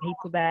be some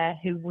people there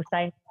who will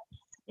say,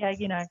 yeah,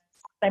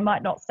 they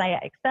might not say it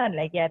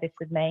externally, yeah, this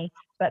was me,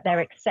 but they're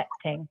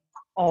accepting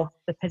of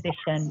the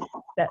position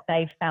that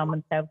they've found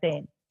themselves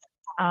in.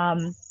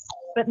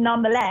 But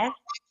nonetheless,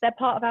 they're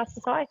part of our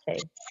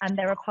society, and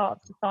they're a part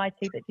of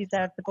society that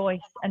deserves a voice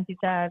and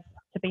deserves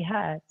to be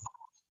heard.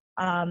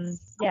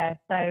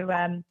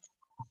 So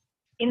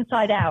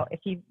Inside Out, if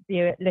you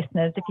view it,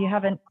 listeners, if you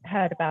haven't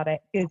heard about it,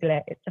 Google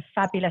it. It's a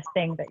fabulous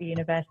thing that the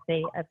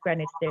University of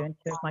Greenwich do, and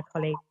two of my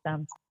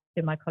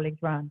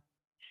colleagues run.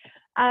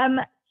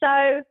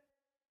 So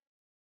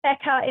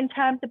Becca, in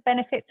terms of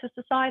benefit to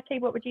society,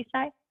 what would you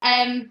say?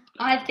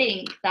 I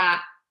think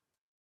that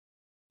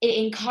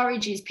it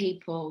encourages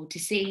people to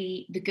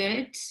see the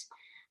good,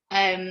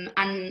 and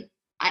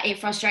it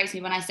frustrates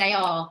me when I say,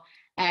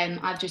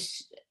 I've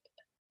just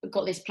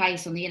got this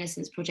place on the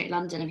Innocence Project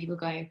London, and people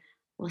go,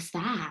 what's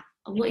that?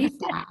 What is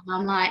that? And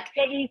I'm like,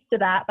 get used to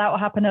that. That will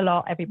happen a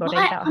lot, everybody.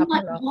 That will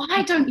happen a lot.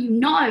 Why don't you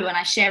know? And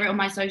I share it on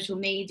my social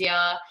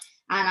media,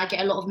 and I get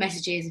a lot of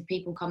messages of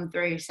people come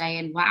through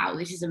saying, wow,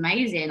 this is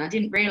amazing. I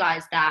didn't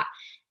realise that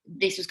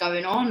this was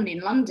going on in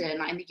London,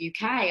 like in the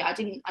UK. I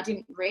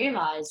didn't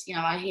realise, you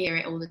know, I hear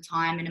it all the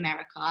time in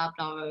America, blah,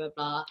 blah, blah,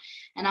 blah.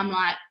 And I'm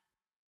like,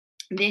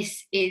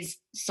 this is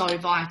so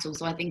vital.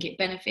 So I think it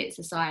benefits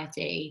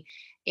society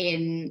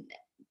in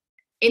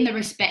the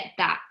respect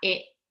that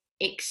it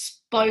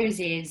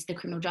exposes the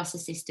criminal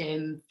justice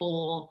system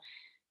for,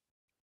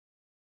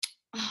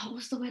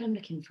 what's the word I'm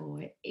looking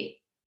for?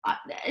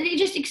 It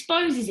just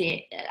exposes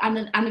it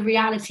and the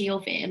reality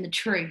of it and the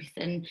truth,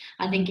 and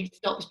I think it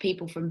stops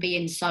people from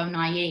being so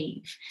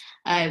naive.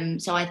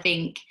 So I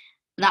think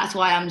that's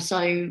why I'm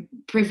so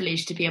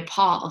privileged to be a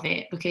part of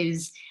it,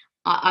 because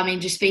I mean,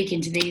 just speaking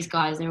to these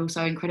guys, they're all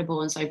so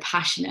incredible and so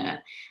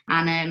passionate,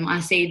 and I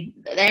see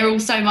they're all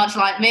so much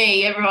like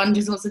me. Everyone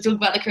just wants to talk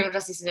about the criminal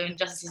justice system and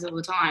justice all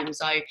the time.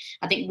 So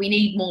I think we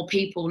need more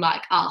people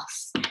like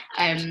us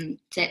to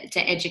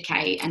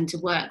educate and to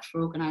work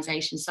for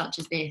organisations such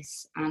as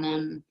this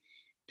and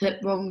put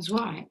wrongs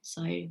right.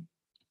 So.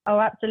 Oh,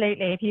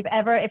 absolutely. If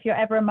you're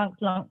ever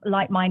amongst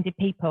like-minded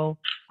people,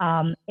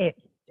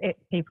 it's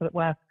people that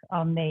work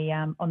on the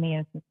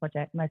Innocence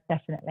Project, most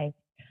definitely.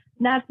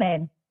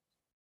 Nazmin,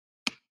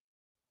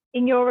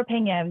 in your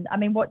opinion, I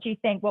mean, what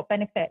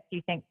benefits do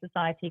you think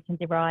society can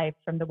derive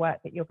from the work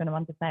that you're going to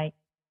undertake?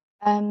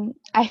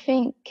 I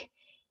think,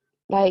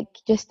 like,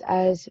 just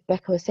as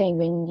Becca was saying,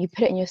 when you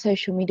put it in your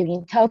social media, when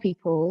you tell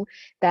people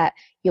that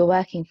you're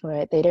working for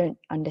it, they don't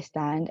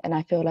understand. And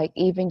I feel like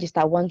even just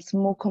that one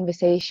small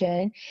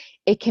conversation,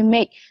 it can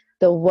make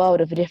the world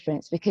of a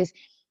difference, because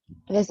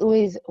there's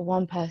always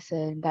one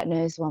person that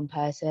knows one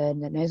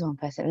person that knows one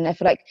person. And I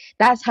feel like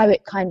that's how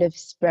it kind of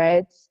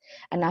spreads.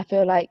 And I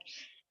feel like,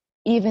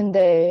 even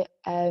though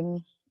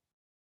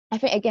I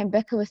think, again,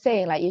 Becca was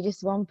saying, like, you're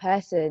just one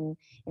person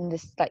in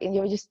this, like,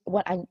 you're just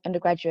one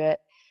undergraduate,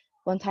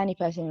 one tiny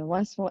person in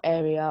one small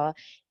area.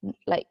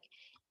 Like,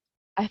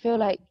 I feel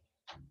like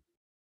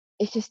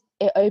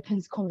it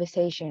opens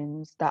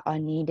conversations that are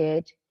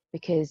needed,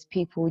 because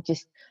people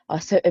just are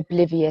so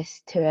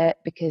oblivious to it.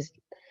 Because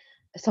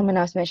someone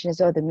else mentioned as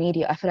well, the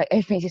media, I feel like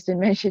everything's just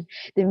been mentioned.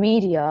 The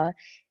media,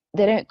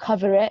 they don't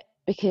cover it,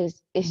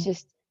 because it's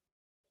just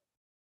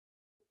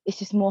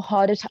more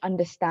harder to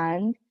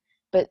understand.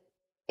 But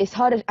it's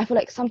harder, I feel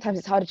like sometimes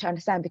it's harder to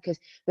understand because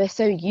we're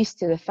so used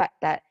to the fact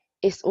that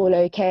it's all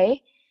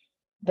okay.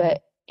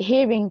 But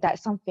hearing that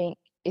something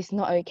is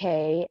not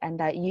okay, and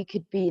that you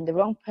could be in the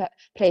wrong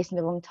place in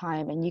the wrong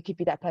time, and you could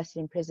be that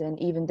person in prison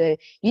even though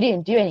you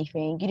didn't do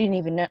anything, you didn't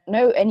even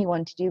know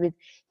anyone to do with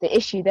the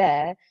issue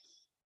there,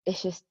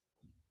 it's just,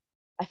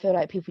 I feel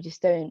like people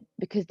just don't,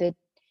 because they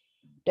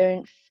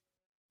don't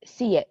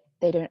see it,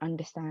 they don't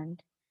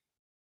understand.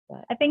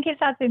 But I think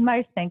it's as in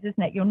most things,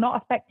 isn't it? You're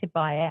not affected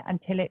by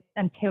it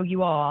until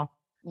you are.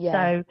 yeah.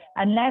 So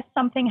unless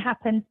something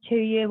happens to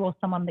you or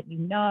someone that you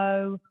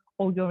know,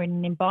 or you're in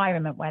an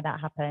environment where that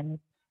happens,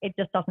 it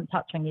just doesn't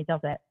touch on you,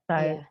 does it?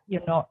 So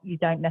Yeah. you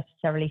don't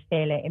necessarily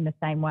feel it in the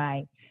same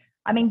way.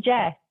 I mean,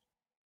 Jess,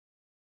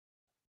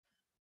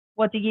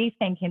 what do you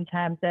think in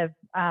terms of,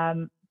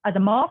 as a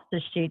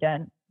master's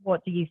student,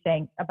 what do you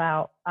think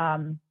about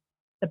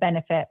the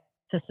benefit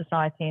to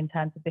society in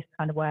terms of this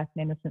kind of work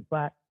and innocence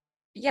work?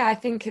 Yeah, I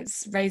think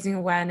it's raising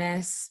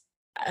awareness,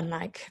 and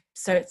I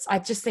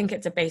just think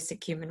it's a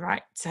basic human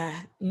right to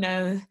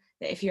know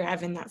that if you're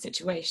ever in that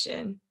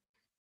situation,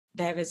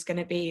 there is going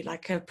to be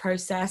like a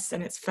process,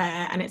 and it's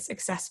fair and it's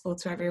accessible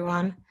to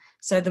everyone.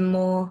 So the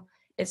more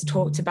it's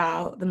talked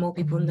about, the more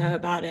people know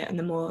about it, and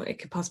the more it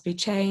could possibly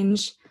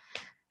change.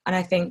 And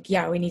I think,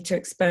 we need to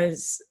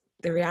expose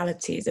the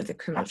realities of the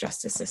criminal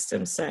justice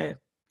system, so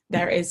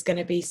there is going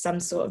to be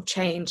some sort of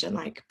change and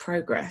like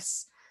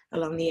progress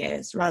along the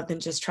years, rather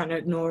than just trying to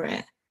ignore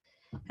it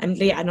and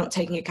not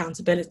taking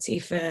accountability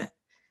for,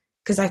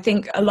 because I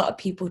think a lot of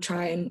people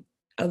try and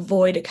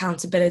avoid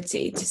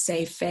accountability to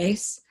save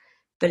face,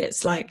 but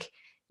it's like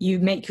you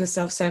make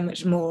yourself so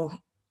much more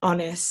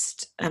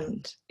honest.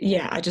 And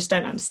I just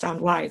don't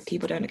understand why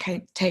people don't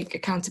take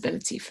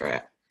accountability for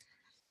it.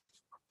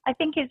 I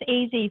think it's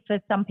easy for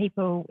some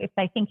people, if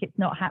they think it's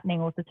not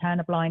happening, or to turn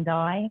a blind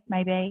eye,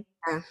 maybe.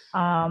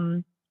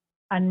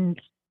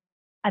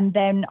 And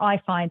then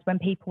I find when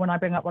I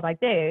bring up what I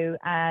do,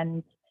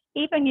 and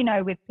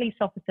even, with police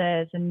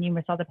officers and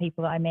numerous other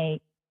people that I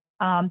meet,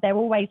 they're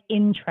always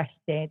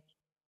interested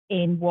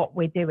in what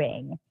we're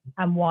doing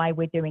and why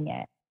we're doing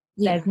it.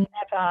 There's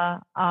never,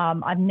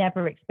 I've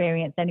never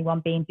experienced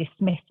anyone being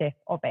dismissive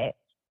of it.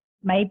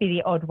 Maybe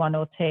the odd one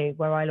or two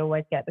where I'll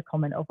always get the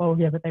comment of, oh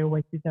yeah, but they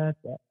always deserved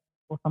it,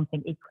 or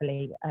something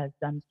equally as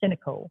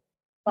cynical.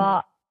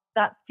 But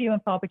that's few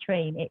and far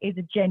between. It is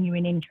a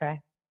genuine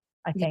interest,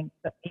 I think,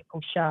 that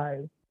people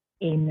show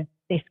in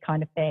this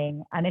kind of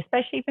thing, and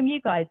especially from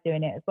you guys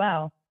doing it as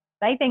well.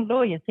 They think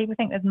lawyers, people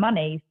think there's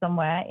money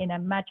somewhere in a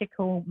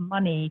magical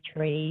money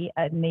tree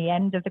at the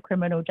end of the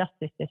criminal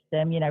justice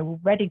system, you know,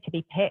 ready to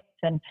be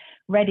picked and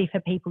ready for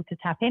people to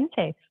tap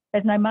into.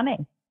 There's no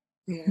money.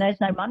 Yeah.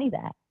 There's no money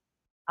there.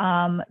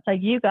 So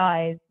you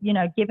guys, you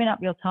know, giving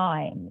up your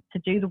time to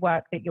do the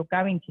work that you're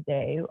going to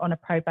do on a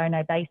pro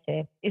bono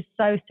basis is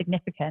so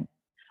significant.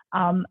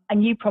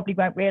 And you probably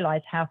won't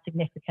realise how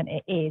significant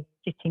it is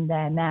sitting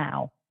there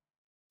now.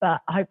 But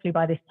hopefully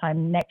by this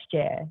time next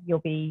year,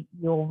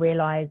 you'll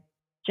realise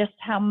just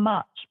how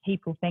much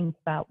people think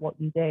about what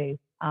you do,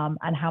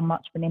 and how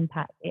much of an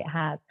impact it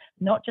has,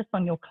 not just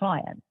on your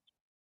clients,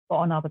 but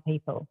on other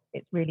people.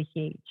 It's really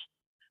huge.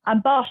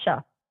 And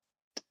Barsha?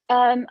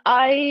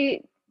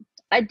 I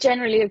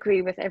generally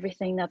agree with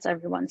everything that's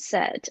everyone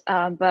said,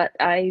 but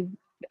I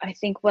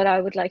think what I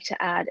would like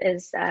to add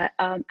is that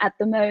at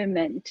the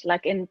moment,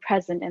 like in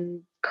present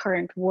and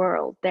current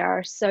world, there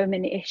are so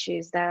many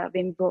issues that have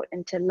been brought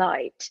into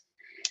light.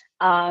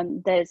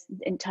 There's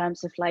in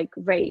terms of like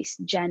race,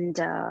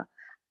 gender,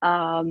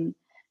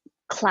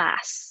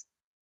 class,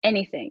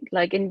 anything,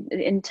 like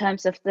in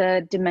terms of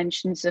the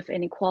dimensions of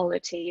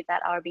inequality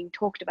that are being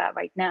talked about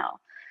right now.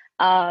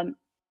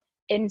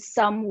 In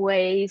some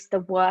ways,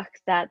 the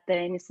work that the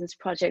Innocence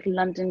Project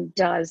London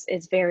does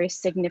is very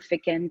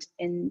significant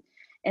in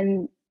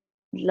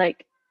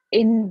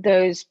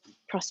those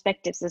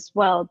perspectives as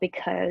well,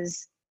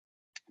 because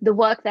the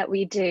work that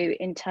we do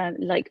in terms,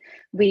 like,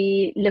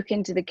 we look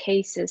into the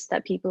cases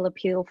that people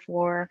appeal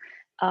for,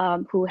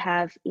 who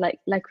have like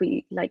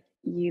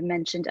you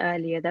mentioned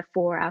earlier, that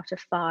 4 out of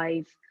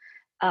 5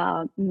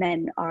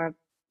 men are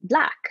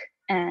Black,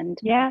 and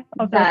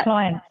of those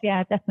clients,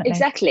 definitely,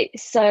 exactly.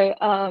 So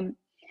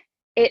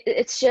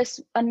it's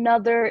just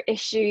another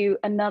issue,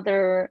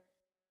 another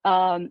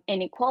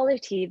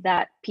inequality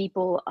that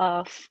people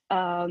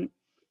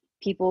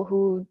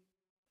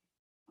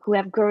who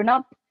have grown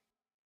up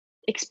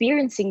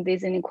experiencing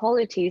these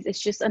inequalities, it's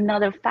just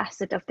another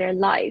facet of their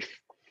life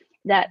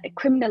that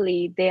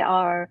criminally they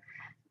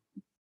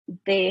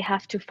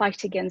have to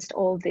fight against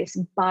all these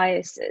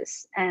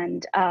biases,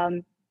 and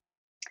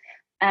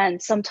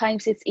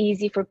sometimes it's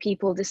easy for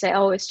people to say,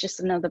 oh, it's just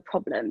another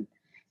problem,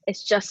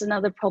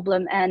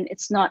 and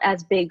it's not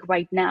as big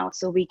right now,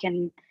 so we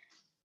can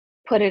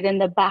put it in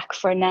the back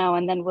for now,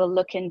 and then we'll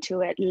look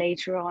into it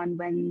later on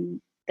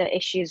when the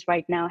issues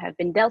right now have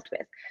been dealt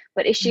with.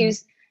 But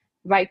issues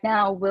right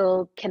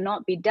now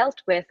cannot be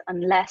dealt with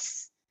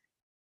unless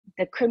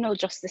the criminal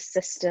justice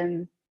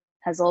system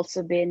has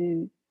also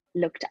been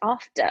looked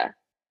after.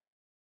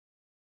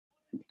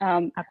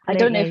 I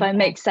don't know if I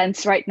make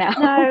sense right now.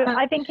 No,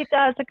 I think it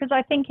does, because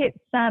I think it's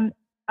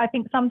I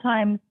think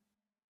sometimes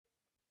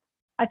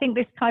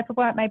this type of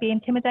work may be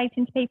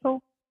intimidating to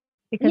people,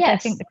 because they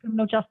think the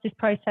criminal justice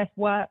process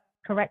works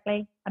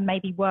correctly and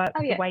maybe works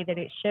the way that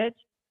it should,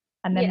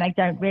 and then they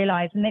don't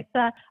realise. And it's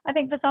I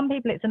think for some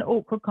people it's an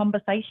awkward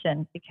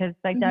conversation, because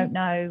they don't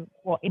know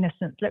what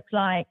innocence looks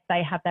like.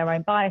 They have their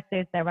own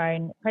biases, their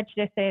own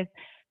prejudices,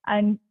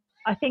 and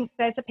I think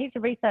there's a piece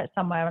of research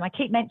somewhere, and I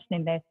keep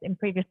mentioning this in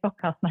previous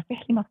podcasts, and I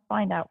really must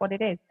find out what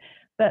it is.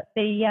 But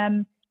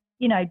the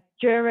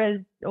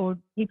jurors or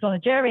people on the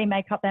jury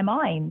make up their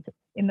mind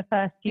in the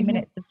first few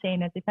minutes of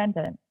seeing a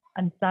defendant,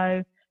 and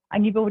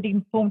you've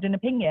already formed an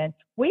opinion.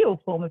 We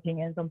all form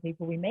opinions on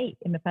people we meet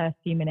in the first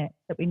few minutes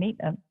that we meet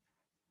them.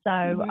 So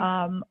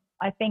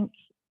I think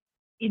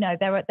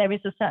there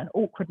is a certain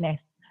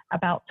awkwardness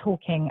about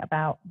talking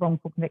about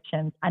wrongful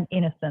convictions and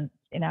innocence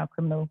in our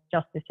criminal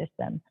justice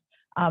system,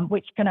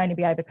 which can only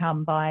be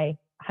overcome by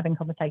having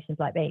conversations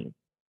like these,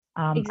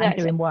 and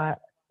doing work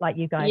like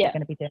you guys are going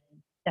to be doing,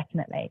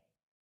 definitely.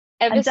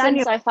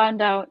 Since I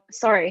found out,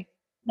 sorry.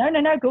 No,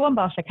 go on,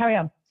 Barsha, carry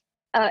on.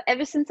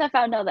 Ever since I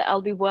found out that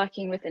I'll be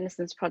working with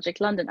Innocence Project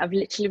London, I've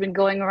literally been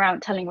going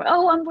around telling her,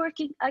 oh, I'm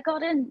working, I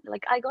got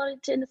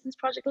into Innocence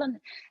Project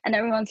London. And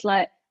everyone's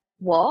like,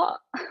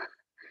 what?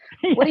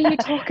 What are you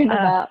talking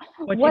about?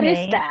 What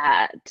is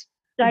that?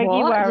 Don't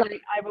you worry,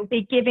 I will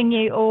be giving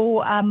you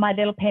all my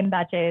little pin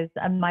badges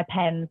and my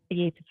pens for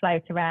you to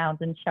float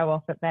around and show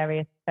off at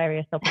various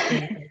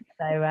opportunities.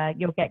 So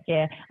you'll get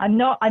gear. I'm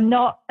not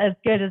as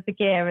good as the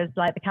gear as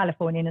like the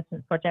California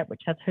Innocence Project,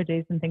 which has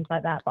hoodies and things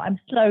like that, but I'm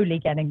slowly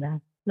getting there,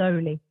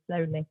 slowly.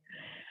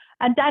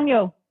 And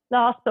Daniel,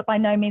 last but by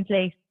no means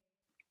least.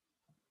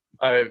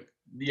 I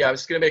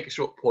was going to make a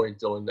short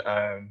point on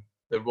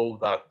the role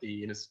that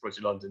the Innocence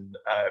Project London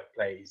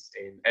plays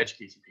in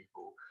educating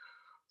people.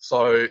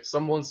 So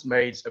someone's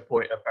made a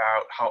point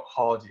about how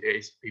hard it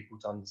is for people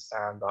to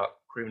understand that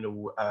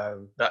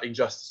that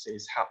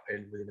injustices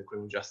happen within the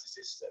criminal justice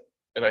system,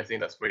 and I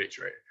think that's really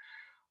true.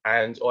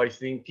 And I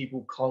think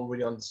people can't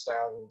really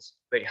understand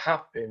they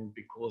happen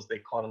because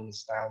they can't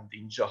understand the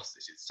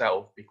injustice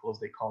itself, because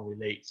they can't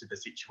relate to the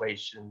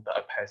situation that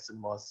a person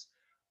must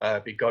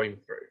be going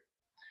through.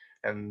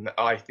 And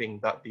I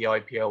think that the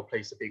IPL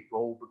plays a big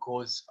role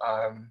because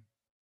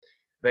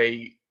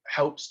they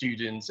help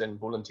students and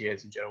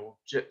volunteers in general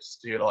just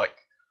to like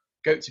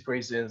go to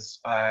prisons,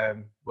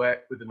 work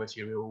with the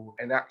material,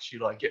 and actually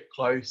like get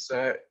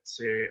closer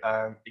to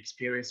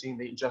experiencing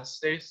the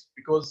injustice.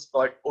 Because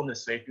like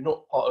honestly, if you're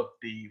not part of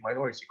the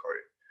minority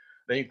group,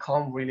 then you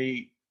can't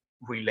really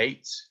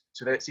relate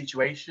to that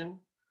situation.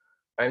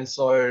 And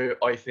so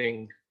I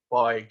think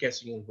by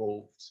getting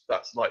involved,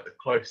 that's like the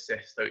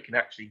closest that we can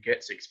actually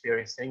get to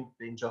experiencing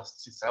the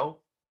injustice itself.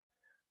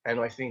 And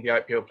I think the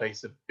IPO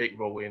plays a big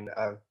role in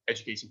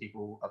educating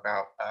people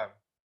about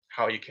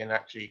how you can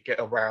actually get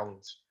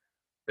around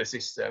the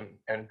system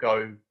and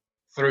go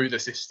through the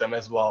system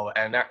as well,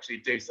 and actually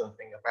do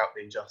something about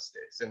the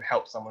injustice and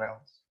help someone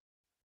else.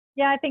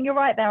 Yeah, I think you're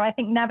right there. I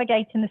think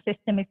navigating the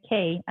system is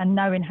key, and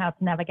knowing how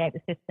to navigate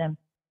the system.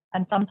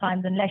 And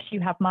sometimes, unless you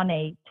have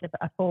money to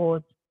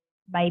afford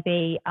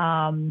maybe,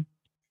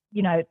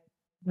 you know,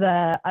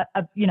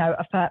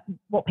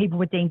 what people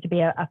would deem to be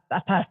a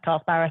first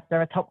class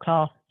barrister, a top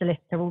class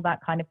solicitor, all that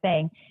kind of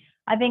thing,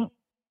 I think,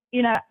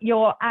 you know,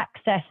 your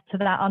access to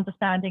that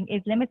understanding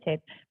is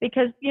limited,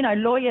 because, you know,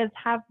 lawyers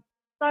have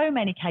so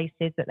many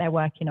cases that they're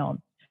working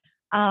on,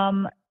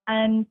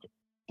 and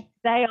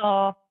they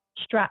are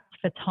strapped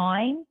for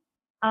time,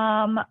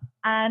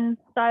 and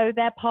so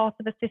they're part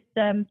of a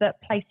system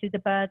that places a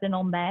burden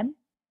on them.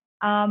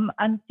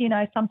 And, you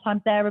know,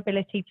 sometimes their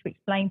ability to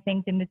explain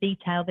things in the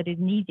detail that is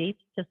needed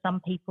to some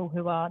people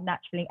who are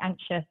naturally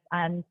anxious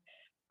and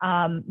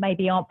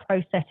maybe aren't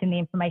processing the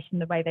information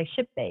the way they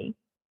should be,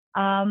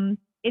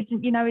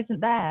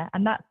 isn't there.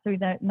 And that's through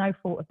no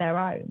fault of their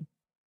own.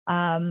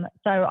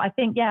 So I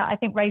think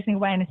raising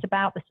awareness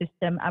about the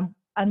system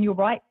and your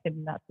rights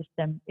in that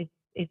system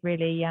is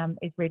really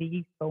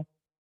useful.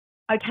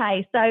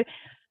 Okay, so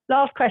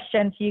last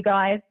question to you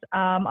guys.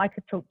 I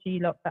could talk to you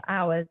lot for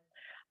hours.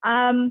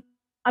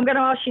 I'm going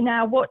to ask you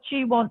now, what do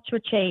you want to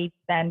achieve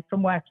then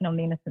from working on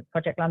the Innocence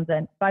Project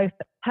London, both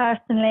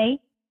personally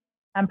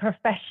and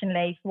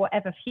professionally, for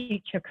whatever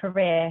future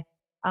career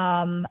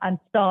and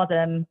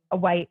stardom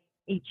awaits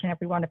each and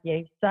every one of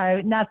you? So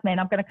Nazmin,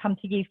 I'm going to come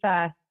to you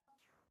first.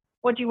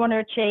 What do you want to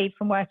achieve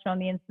from working on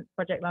the Innocence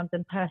Project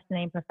London,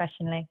 personally and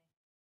professionally?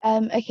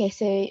 Okay,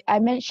 so I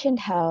mentioned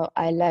how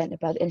I learned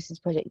about the Innocence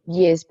Project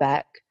years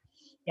back,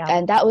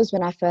 and that was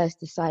when I first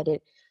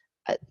decided,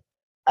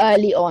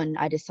 early on,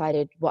 I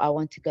decided what I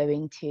want to go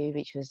into,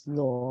 which was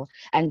law.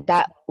 And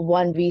that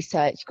one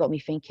research got me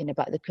thinking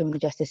about the criminal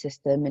justice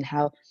system and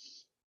how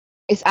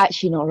it's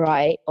actually not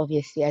right,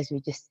 obviously, as we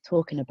were just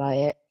talking about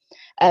it.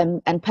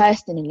 And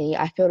personally,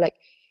 I feel like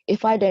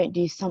if I don't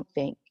do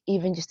something,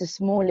 even just a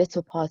small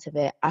little part of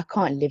it, I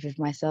can't live with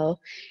myself.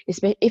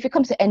 If it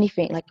comes to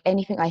anything, like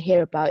anything I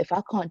hear about, if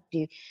I can't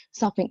do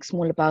something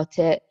small about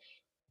it,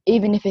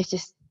 even if it's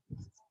just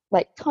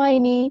like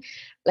tiny,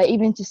 like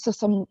even just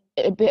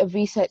a bit of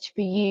research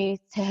for you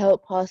to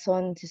help pass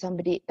on to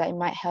somebody that it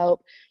might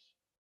help,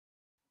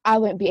 I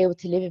won't be able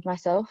to live with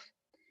myself,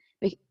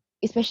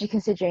 especially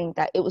considering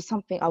that it was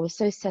something I was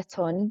so set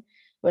on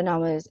when I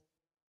was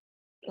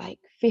like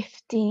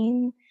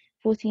 14,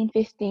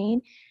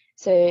 15.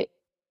 So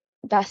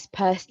that's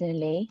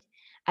personally.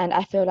 And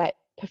I feel like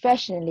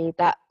professionally,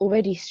 that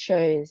already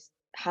shows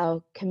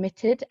how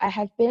committed I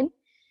have been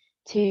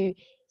to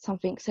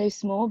something so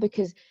small,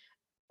 because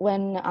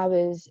when I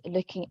was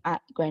looking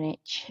at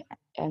Greenwich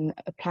and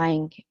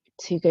applying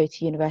to go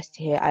to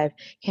university here, I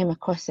came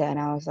across it and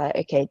I was like,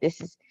 okay, this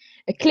is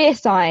a clear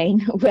sign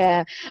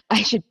where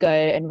I should go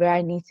and where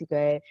I need to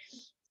go.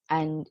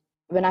 And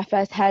when I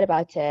first heard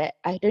about it,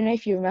 I don't know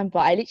if you remember,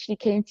 I literally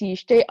came to you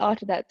straight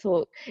after that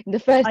talk. In the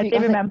first week, I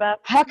was remember. Like,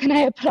 how can I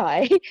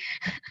apply?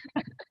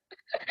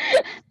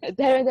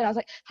 There and then I was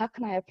like, how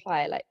can I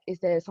apply? Like, is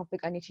there something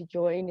I need to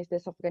join? Is there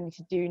something I need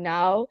to do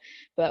now?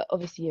 But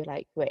obviously you're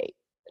like, wait,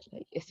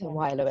 like, it's a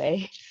while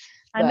away.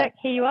 And look,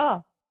 here you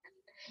are.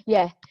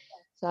 Yeah.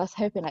 So I was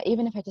hoping that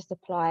even if I just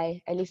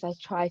apply, at least I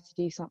try to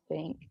do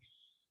something.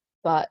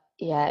 But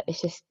yeah,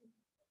 it's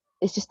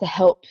just to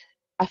help.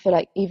 I feel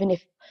like even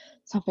if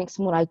something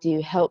small I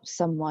do helps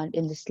someone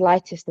in the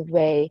slightest of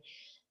way,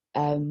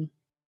 I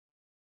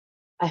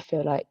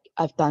feel like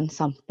I've done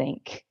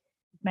something.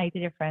 Made a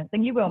difference,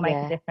 and you will make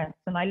a difference.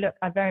 And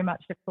I very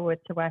much look forward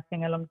to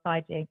working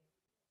alongside you.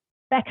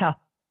 Becca.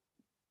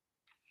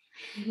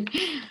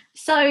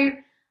 So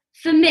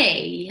for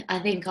me, I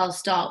think I'll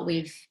start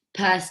with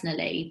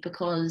personally,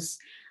 because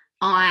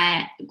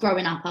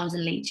growing up, I was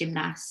an elite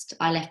gymnast.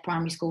 I left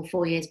primary school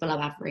 4 years below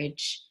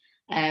average.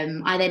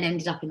 I then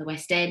ended up in the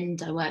West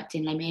End. I worked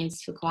in Les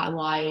Mis for quite a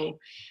while.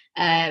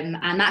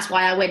 And that's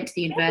why I went to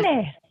the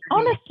university.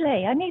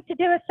 Honestly, I need to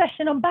do a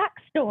session on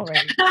backstory.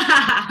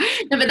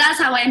 No, but that's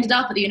how I ended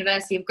up at the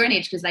University of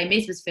Greenwich, because Les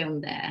Mis was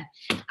filmed there.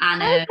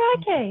 And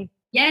okay.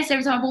 Yes,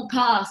 every time I walk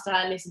past,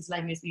 I listen to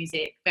Les Mis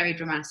music. Very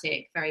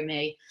dramatic, very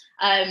me.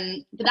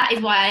 But that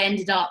is why I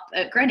ended up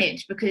at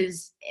Greenwich,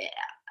 because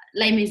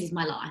Les Mis is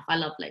my life. I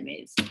love Les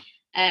Mis.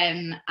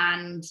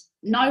 And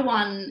no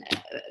one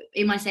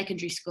in my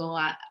secondary school,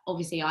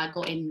 obviously I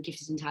got in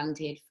gifted and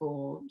talented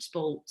for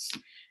sports,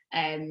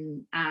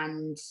 and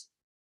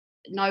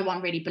no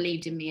one really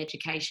believed in me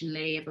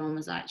educationally. Everyone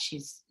was like,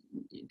 she's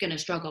going to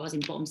struggle. I was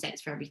in bottom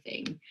sets for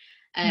everything.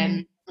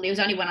 And it was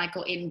only when I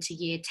got into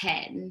year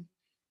 10,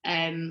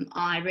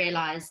 I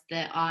realised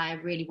that I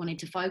really wanted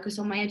to focus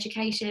on my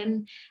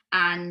education,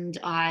 and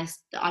I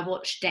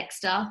watched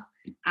Dexter,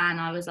 and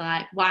I was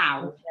like,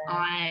 wow,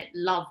 I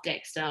love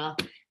Dexter.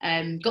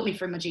 Got me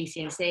through my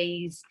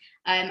GCSEs,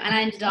 and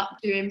I ended up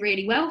doing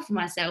really well for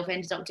myself.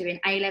 Ended up doing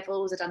A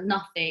levels. I'd done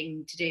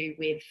nothing to do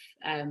with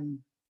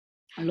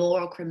law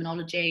or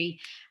criminology,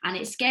 and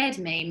it scared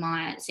me.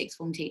 My sixth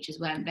form teachers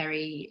weren't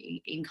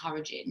very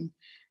encouraging,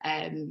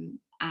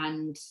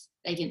 and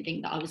they didn't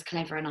think that I was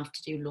clever enough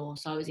to do law,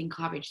 so I was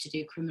encouraged to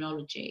do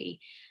criminology.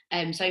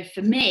 So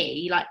for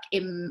me, like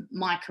in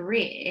my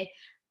career,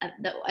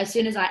 as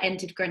soon as I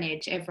entered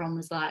Greenwich, everyone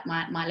was like,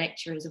 my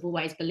lecturers have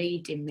always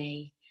believed in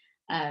me,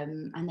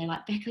 and they're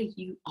like, Becca,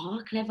 you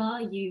are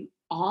clever, you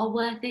are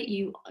worth it,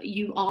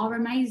 you are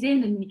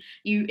amazing, and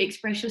you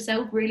express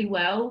yourself really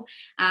well,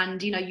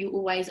 and you know, you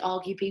always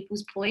argue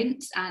people's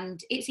points,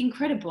 and it's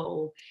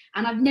incredible.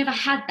 And I've never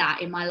had that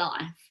in my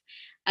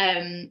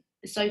life.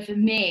 So for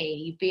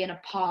me, being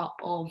a part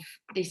of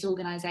this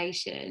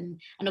organisation,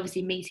 and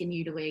obviously meeting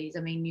you, Louise,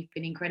 I mean, you've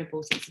been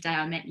incredible since the day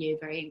I met you,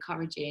 very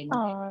encouraging.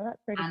 Oh, that's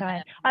really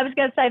kind. I was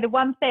going to say, the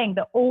one thing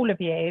that all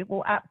of you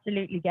will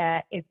absolutely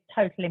get is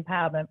total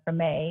empowerment from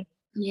me.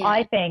 Yeah.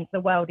 I think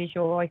the world is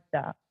your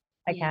oyster,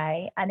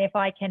 okay? Yeah. And if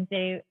I can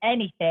do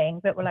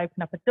anything that will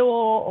open up a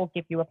door or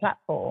give you a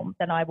platform,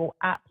 then I will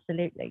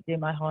absolutely do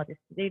my hardest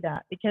to do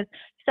that. Because,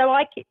 so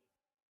I keep,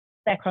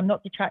 Becca, I'm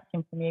not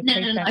detracting from you.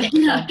 Please don't get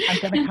me wrong. I'm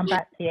going to come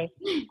back to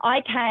you.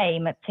 I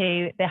came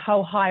to the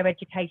whole higher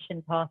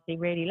education party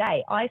really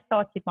late. I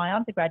started my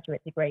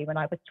undergraduate degree when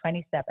I was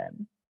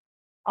 27.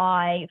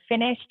 I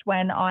finished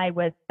when I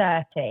was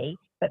 30,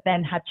 but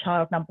then had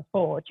child number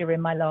 4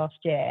 during my last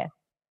year,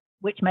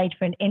 which made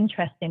for an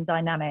interesting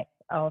dynamic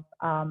of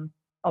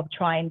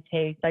trying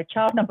to. So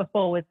child number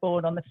 4 was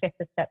born on the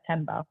 5th of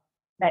September,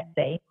 let's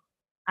see.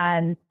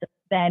 And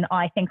then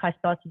I think I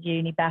started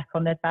uni back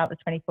on about the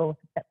 24th of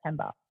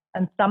September,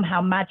 and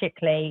somehow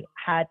magically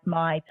had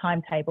my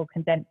timetable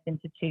condensed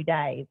into 2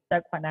 days.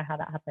 Don't quite know how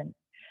that happened.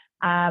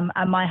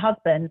 And my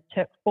husband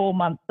took 4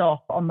 months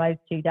off on those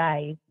 2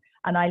 days.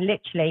 And I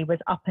literally was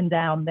up and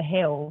down the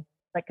hill,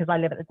 because I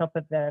live at the top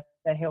of the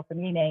hill from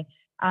uni,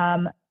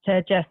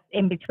 to just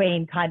in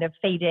between kind of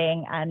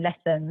feeding and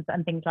lessons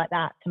and things like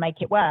that to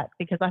make it work.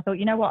 Because I thought,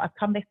 you know what, I've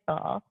come this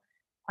far.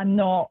 I'm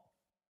not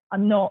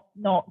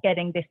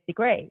getting this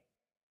degree.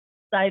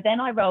 So then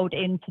I rolled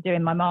into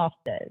doing my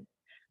master's,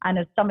 and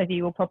as some of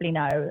you will probably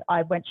know,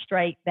 I went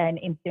straight then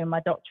into doing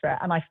my doctorate,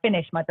 and I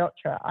finished my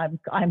doctorate. I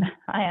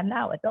am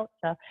now a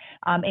doctor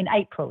in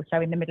April, so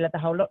in the middle of the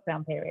whole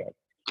lockdown period.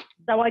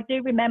 So I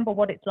do remember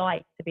what it's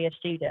like to be a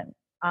student,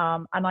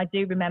 and I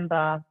do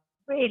remember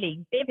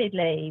really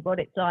vividly what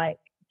it's like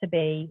to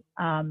be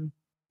an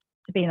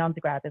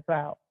undergrad as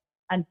well.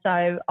 And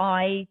so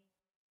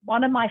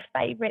one of my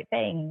favourite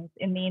things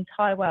in the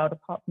entire world,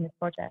 apart from this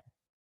project,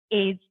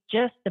 is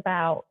just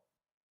about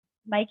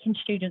making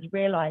students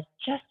realise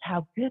just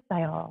how good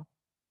they are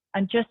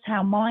and just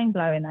how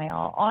mind-blowing they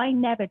are. I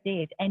never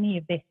did any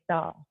of this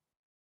stuff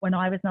when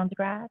I was an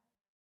undergrad.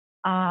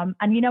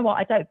 And you know what?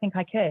 I don't think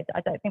I could.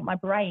 I don't think my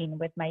brain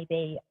was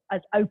maybe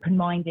as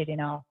open-minded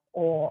enough,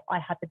 or I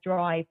had the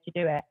drive to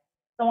do it.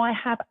 So I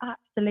have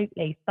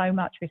absolutely so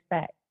much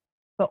respect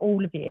for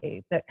all of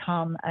you that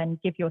come and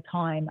give your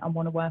time and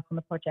want to work on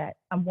the project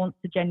and want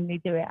to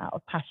genuinely do it out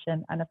of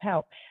passion and of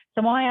help.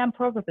 So I am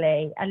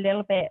probably a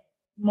little bit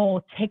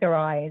more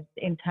Tiggerized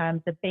in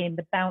terms of being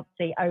the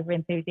bouncy,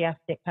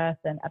 over-enthusiastic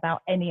person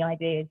about any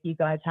ideas you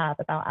guys have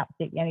about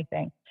absolutely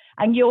anything.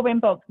 And your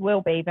inbox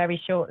will be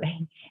very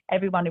shortly.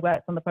 Everyone who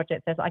works on the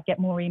project says I get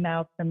more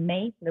emails from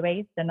me,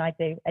 Louise, than I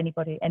do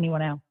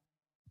anyone else.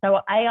 So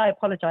A, I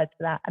apologise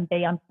for that, and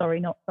B, I'm sorry,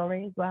 not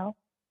sorry as well,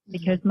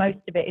 because most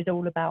of it is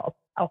all about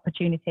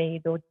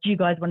opportunities, or do you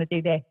guys want to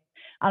do this?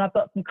 And I've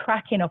got some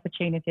cracking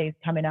opportunities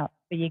coming up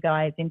for you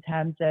guys in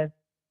terms of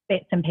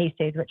bits and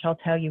pieces, which I'll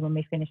tell you when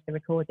we finish the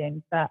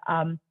recording. But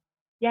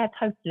yeah,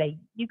 totally.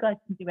 You guys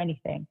can do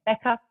anything.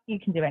 Becca, you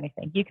can do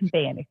anything. You can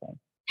be anything.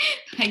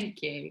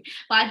 Thank you.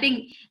 But I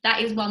think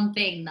that is one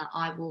thing that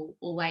I will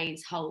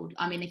always hold.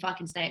 I mean, if I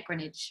can stay at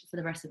Greenwich for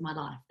the rest of my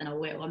life, then I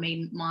will. I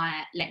mean,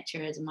 my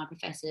lecturers and my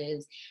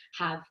professors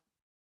have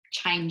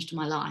changed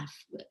my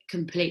life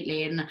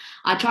completely, and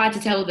I try to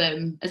tell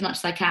them as much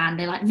as I can.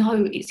 They're like,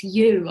 no, it's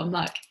you. I'm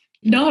like,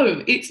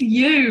 no, it's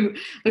you.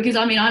 Because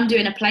I mean, I'm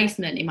doing a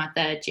placement in my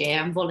 3rd year.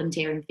 I'm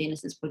volunteering for the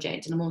Innocence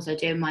Project, and I'm also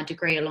doing my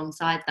degree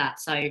alongside that.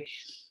 So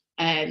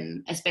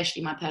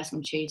especially my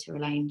personal tutor,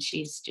 Elaine,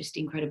 she's just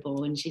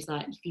incredible, and she's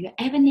like, if you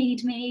ever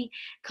need me,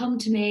 come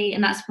to me.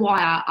 And that's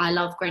why I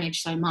love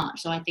Greenwich so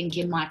much. So I think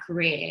in my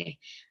career,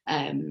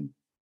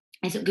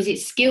 because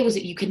it's skills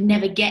that you could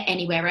never get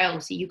anywhere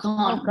else. You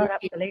can't. Oh God,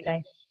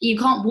 absolutely. You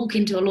can't walk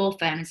into a law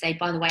firm and say,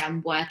 by the way,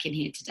 I'm working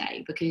here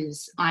today,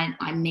 because I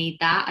need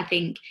that. I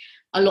think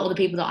a lot of the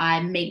people that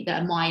I meet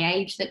that are my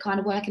age that kind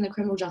of work in the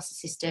criminal justice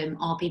system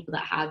are people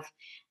that have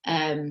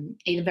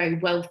either very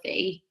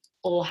wealthy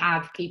or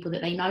have people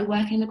that they know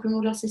working in the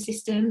criminal justice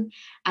system.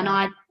 And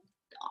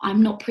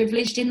I'm not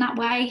privileged in that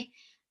way.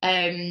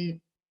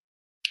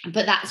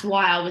 But that's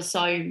why I was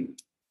so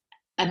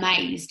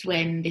amazed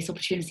when this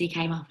opportunity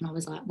came up, and I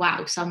was like,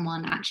 wow,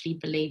 someone actually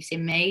believes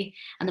in me.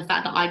 And the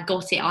fact that I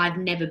got it, I've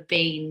never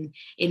been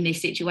in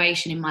this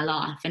situation in my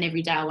life, and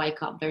every day I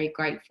wake up very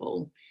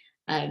grateful,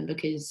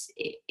 because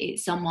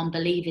it's someone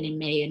believing in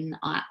me, and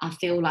I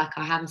feel like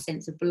I have a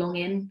sense of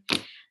belonging.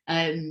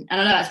 And I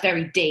know that's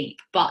very deep,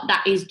 but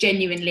that is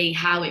genuinely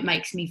how it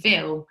makes me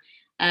feel.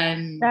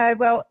 No,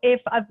 well,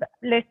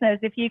 listeners,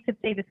 if you could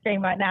see the screen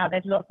right now,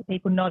 there's lots of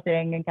people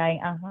nodding and going,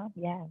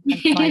 yeah, and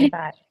smiling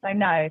back. So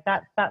no,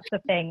 that's the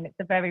thing. It's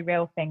a very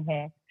real thing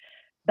here.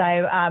 So,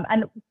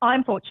 and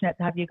I'm fortunate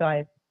to have you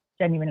guys,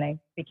 genuinely,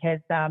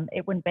 because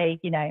it wouldn't be,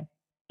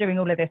 doing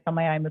all of this on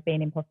my own would be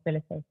an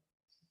impossibility.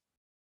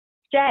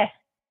 Jess,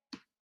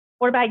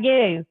 what about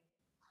you,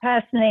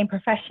 personally and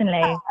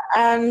professionally?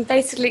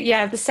 Basically,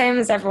 yeah, the same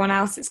as everyone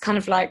else. It's kind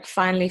of like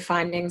finally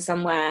finding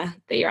somewhere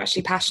that you're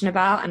actually passionate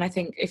about. And I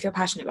think if you're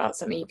passionate about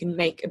something, you can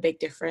make a big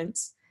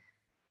difference.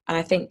 And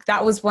I think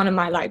that was one of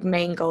my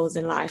main goals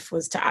in life,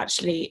 was to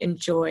actually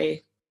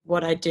enjoy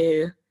what I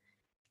do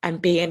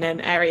and be in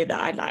an area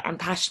that I'm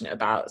passionate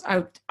about.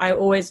 I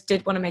always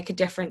did want to make a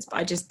difference, but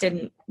I just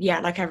didn't,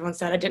 like everyone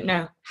said, I didn't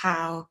know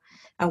how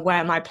and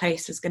where my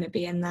place was going to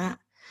be in that.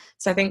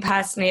 So I think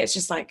personally, it's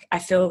just I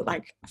feel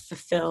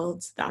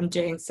fulfilled that I'm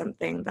doing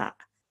something that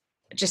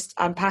just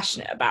I'm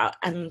passionate about.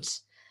 And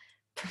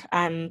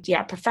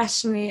yeah,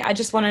 professionally, I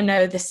just want to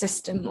know the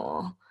system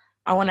more.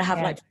 I want to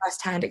have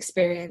first-hand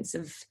experience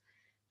of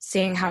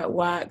seeing how it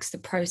works, the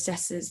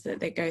processes that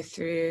they go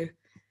through.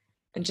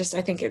 And just,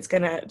 I think it's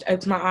going to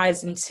open my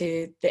eyes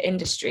into the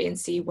industry and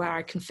see where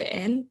I can fit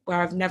in,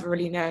 where I've never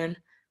really known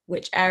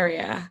which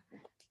area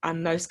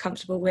I'm most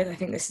comfortable with. I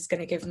think this is going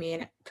to give me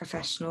a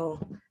professional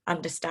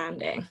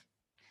understanding.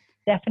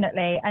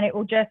 Definitely. And it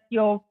will just,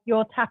 you'll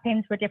tap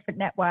into a different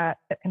network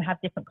that can have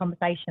different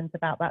conversations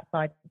about that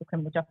side of the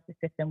criminal justice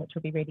system, which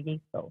will be really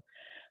useful.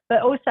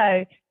 But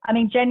also, I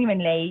mean,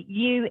 genuinely,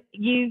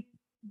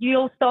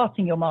 you're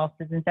starting your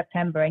master's in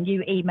September, and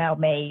you emailed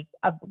me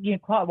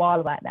quite a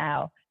while back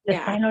now,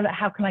 just saying,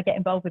 how can I get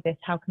involved with this?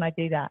 How can I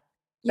do that?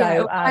 Yeah,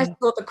 so, I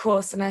saw the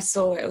course and I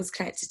saw it was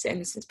connected to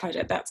Innocence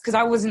Project. That's because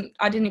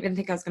I didn't even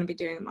think I was going to be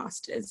doing a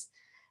master's.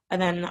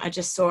 And then I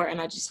just saw it and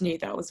I just knew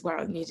that was where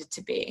I needed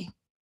to be.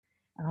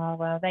 Oh,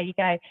 well, there you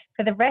go.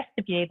 For the rest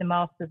of you, the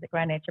masters at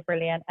Greenwich are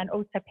brilliant, and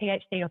also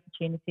PhD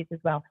opportunities as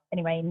well.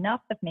 Anyway,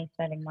 enough of me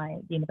selling my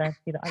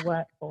university that I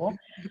work for.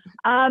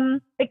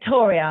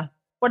 Victoria,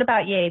 what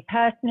about you?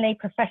 Personally,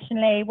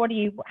 professionally,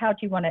 how do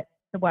you want it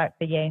to work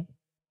for you?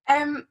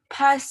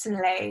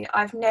 Personally,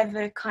 I've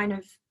never kind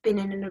of been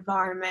in an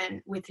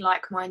environment with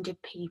like-minded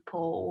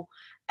people,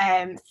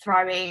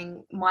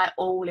 throwing my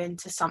all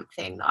into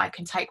something that I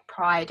can take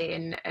pride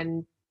in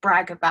and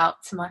brag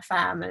about to my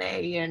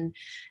family and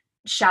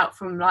shout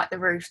from the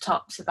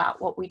rooftops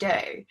about what we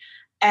do.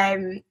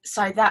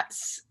 So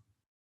that's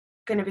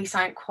going to be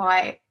something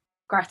quite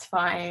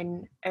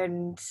gratifying,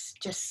 and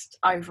just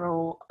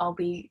overall I'll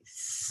be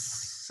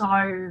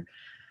so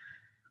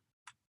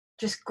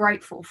just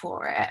grateful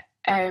for it.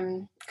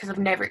 Because I've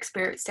never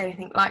experienced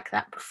anything like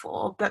that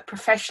before. But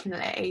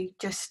professionally,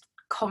 just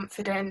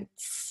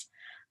confidence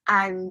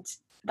and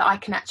that I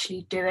can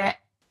actually do it,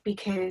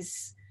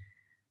 because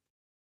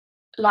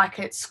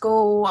at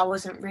school I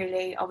was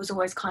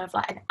always kind of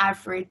an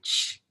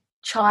average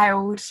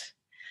child,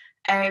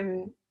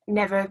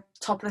 never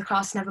top of the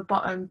class, never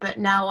bottom. But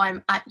now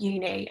I'm at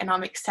uni and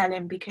I'm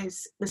excelling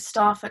because the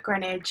staff at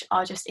Greenwich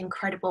are just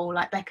incredible.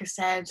 Like Becca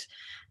said,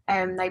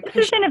 this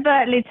has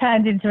inadvertently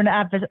turned into an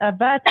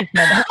advertisement,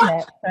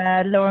 hasn't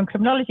it? Law and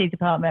Criminology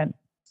Department.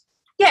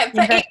 Yeah,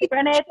 but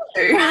Greenwich.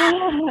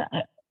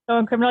 Law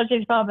and Criminology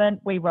Department,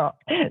 we rock.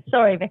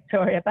 Sorry,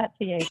 Victoria, back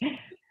to you.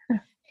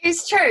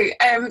 It's true.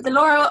 The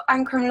Law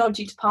and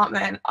Criminology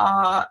Department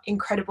are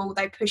incredible.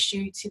 They push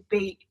you to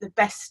be the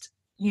best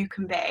you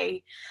can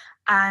be,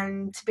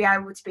 and to be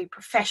able to be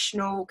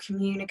professional,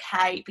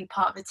 communicate, be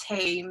part of a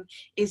team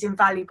is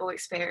invaluable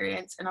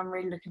experience, and I'm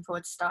really looking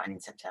forward to starting in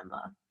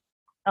September.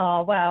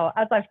 Oh, well,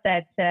 as I've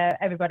said to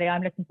everybody,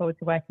 I'm looking forward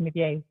to working with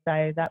you.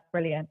 So that's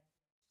brilliant.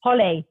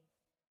 Holly,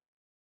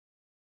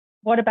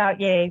 what about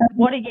you?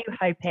 What are you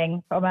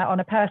hoping on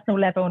a personal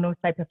level and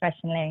also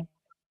professionally?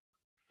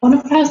 On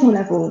a personal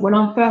level, when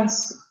I'm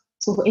first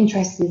sort of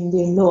interested in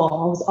doing law,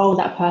 I was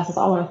that person.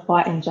 I want to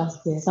fight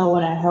injustice. I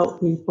want to help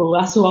people.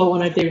 That's all I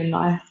want to do in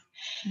life.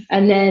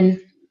 And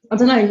then, I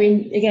don't know,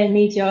 again,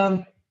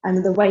 media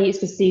and the way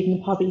it's received in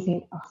the public, you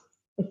think,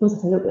 it feels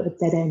like a little bit of a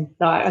dead end.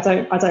 I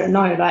don't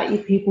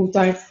know. People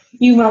don't.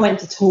 Even when I went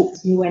to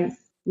talks, you went,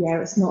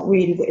 it's not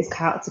really what it's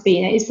cut out to be,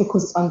 and it is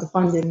because it's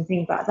underfunded and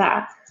things like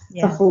that.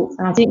 Yeah. So I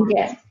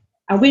thought,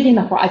 and weirdly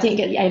enough, I didn't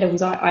get the A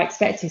levels I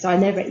expected, so I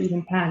never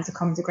even planned to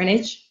come to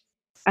Greenwich.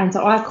 And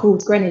so I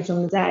called Greenwich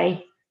on the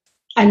day,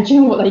 And do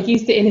you know what? They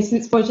used the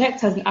Innocence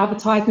Project as an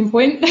advertising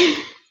point.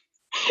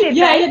 Did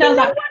Yeah, they? yeah, No was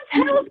like,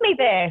 one tells me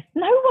this.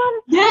 No one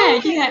yeah,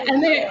 tells me yeah. this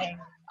And then thing.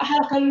 I had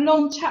like a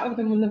long chat with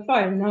them on the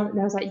phone, and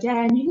I was like,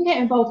 yeah, and you can get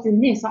involved in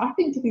this. I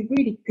think you'll be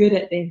really good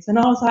at this. And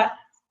I was like,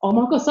 oh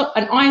my God, so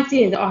an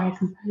idea that I had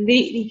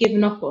completely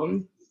given up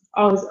on.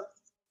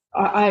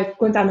 I've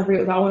gone down the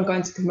route that I want to go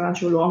into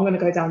commercial law. I'm going to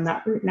go down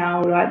that route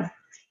now. Like,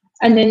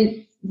 and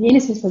then the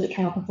Innocence Project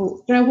came up. I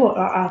thought, you know what?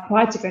 I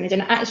applied to Greenwich,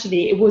 and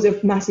actually, it was a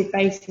massive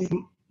base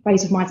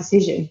of my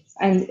decision.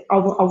 And I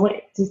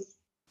wanted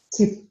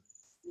to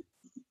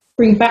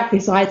bring back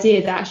this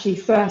idea that actually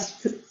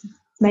first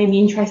made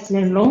me interested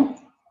in law.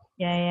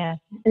 Yeah.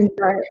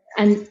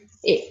 And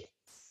it.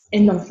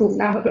 And I thought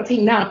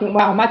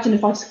wow, imagine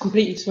if I just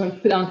completely just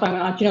went put down the phone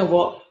and went, do you know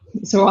what?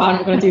 It's all right, I'm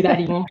not going to do that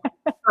anymore.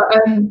 But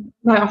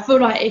no, I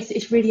feel like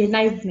it's really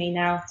enabled me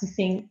now to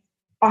think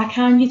I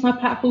can use my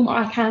platform,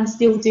 I can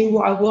still do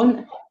what I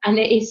want, and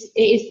it is,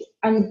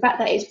 and the fact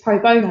that it's pro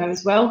bono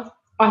as well,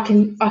 I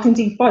can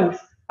do both.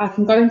 I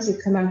can go into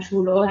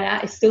commercial law, and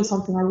that is still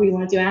something I really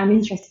want to do and I'm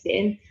interested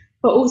in,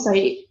 but also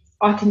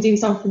I can do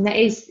something that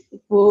is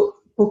for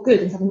good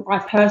and something I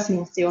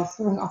personally want to do, or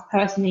something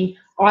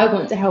I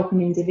want to help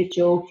an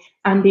individual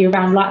and be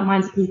around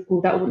like-minded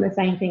people that want the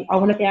same thing. I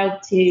want to be able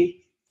to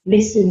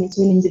listen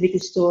to an individual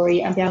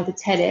story and be able to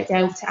tell it, be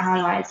able to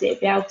analyse it,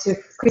 be able to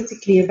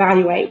critically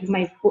evaluate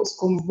maybe what's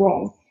gone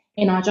wrong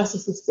in our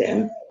justice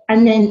system,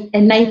 and then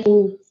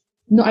enable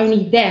not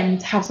only them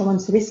to have someone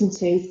to listen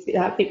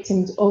to,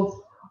 victims of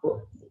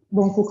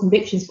wrongful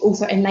convictions, but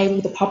also enable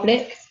the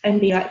public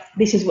and be like,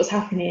 this is what's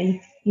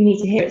happening, you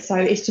need to hear it. So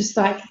it's just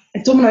like a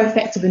domino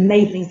effect of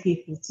enabling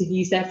people to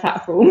use their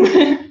platform.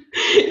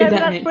 No,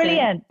 that's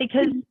brilliant,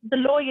 because the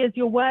lawyers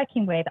you're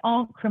working with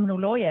aren't criminal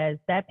lawyers.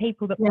 They're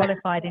people that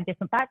qualified in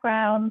different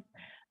backgrounds,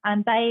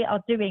 and they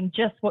are doing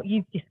just what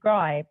you've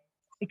described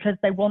because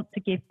they want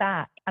to give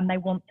back and they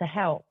want to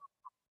help.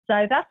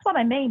 So that's what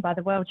I mean by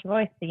the world's your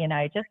oyster, you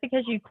know. Just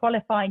because you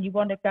qualify and you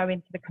want to go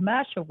into the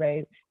commercial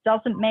route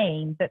doesn't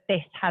mean that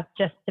this has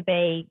just to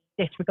be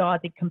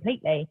disregarded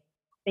completely,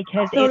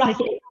 because it's like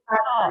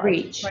a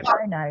reach.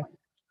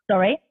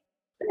 Sorry?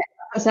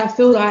 So I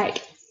feel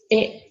like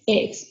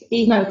it's,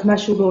 you know,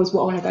 commercial law is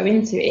what I want to go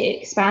into.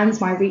 It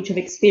expands my reach of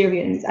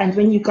experience. And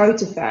when you go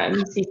to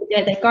firms,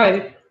 there they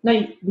go,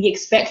 no, we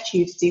expect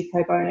you to do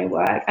pro bono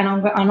work. And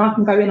I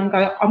can go in and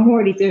go, I'm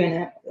already doing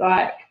it.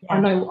 Like,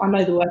 I know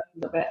the work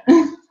of it.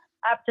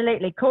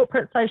 Absolutely.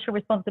 Corporate social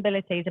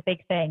responsibility is a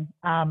big thing.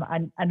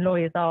 And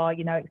lawyers are,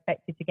 you know,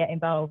 expected to get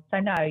involved.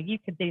 So no, you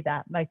could do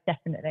that, most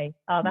definitely.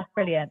 Oh, that's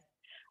brilliant.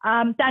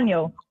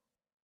 Daniel,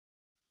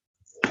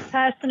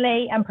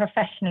 personally and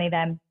professionally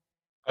then?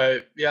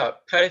 Yeah,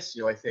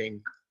 personally, I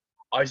think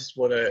I just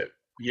want to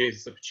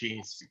use this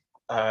opportunity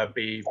to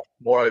be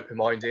more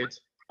open-minded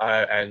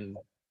and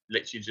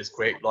literally just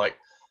create like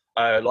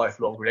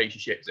lifelong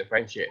relationships and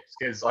friendships,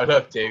 because I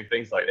love doing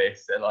things like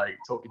this and like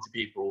talking to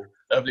people,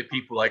 lovely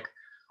people like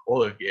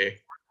all of you.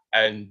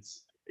 And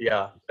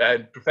yeah,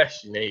 and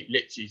professionally,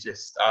 literally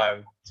just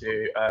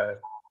to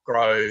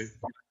grow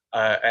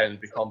and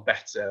become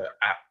better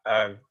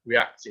at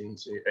reacting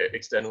to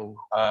external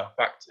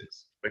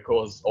factors.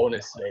 Because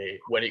honestly,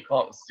 when it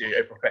comes to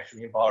a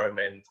professional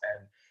environment,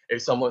 and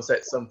if someone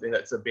says something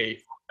that's a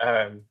bit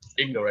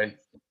ignorant,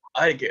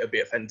 I get a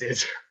bit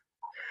offended.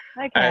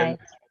 Okay. And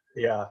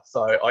yeah,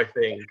 so I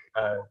think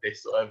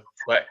this sort of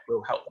work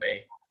will help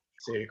me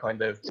to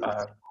kind of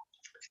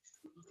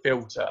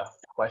filter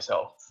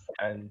myself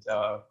and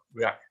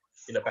react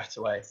in a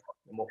better way,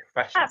 a more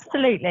professional.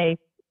 Absolutely.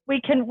 We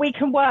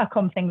can work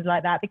on things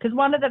like that, because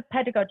one of the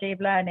pedagogy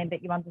of learning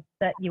that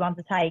you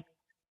undertake,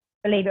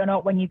 believe it or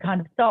not, when you kind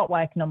of start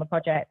working on the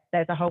project,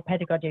 there's a whole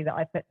pedagogy that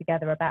I put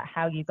together about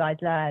how you guys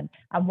learn.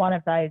 And one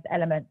of those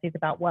elements is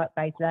about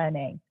work-based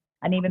learning.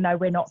 And even though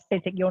you're not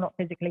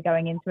physically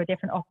going into a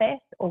different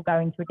office or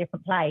going to a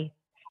different place,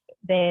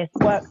 this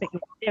work that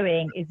you're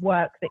doing is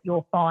work that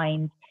you'll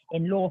find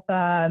in law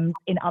firms,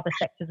 in other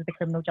sectors of the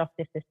criminal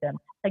justice system.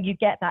 So you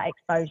get that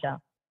exposure,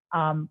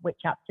 which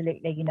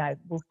absolutely, you know,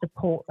 will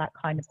support that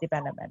kind of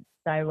development.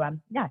 So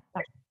yeah,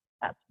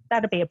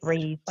 that'll be a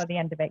breeze. By the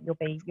end of it, you'll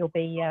be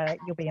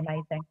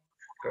amazing.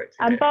 Great.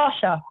 And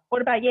Barsha,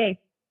 what about you,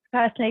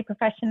 personally,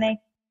 professionally?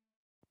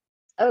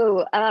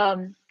 Oh,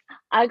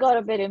 I got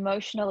a bit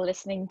emotional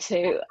listening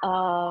to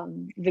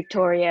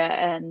Victoria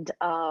and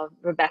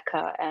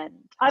Rebecca, and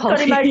I've got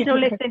emotional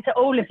listening to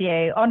all of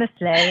you.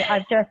 Honestly,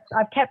 I've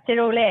kept it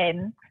all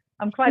in.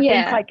 I'm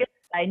been quite good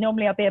today.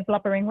 Normally, I'll be a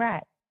blubbering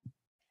wreck.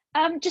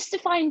 Just to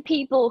find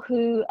people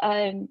who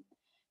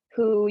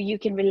you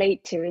can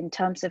relate to in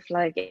terms of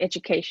like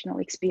educational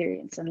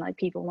experience, and like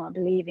people not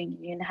believing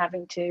in you and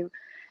having to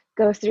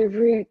go through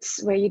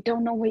routes where you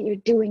don't know what you're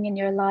doing in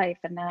your life.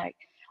 And like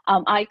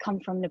I come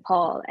from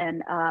Nepal,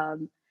 and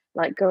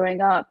like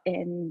growing up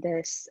in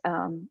this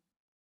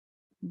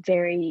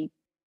very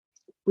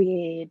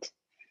weird,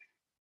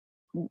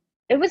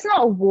 it was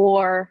not a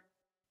war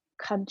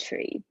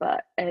country,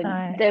 but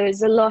there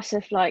was a lot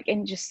of like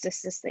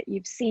injustices that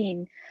you've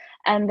seen,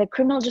 and the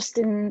criminal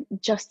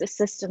justice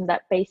system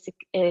that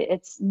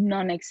it's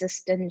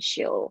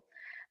non-existential.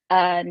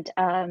 And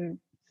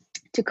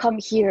to come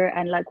here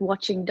and like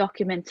watching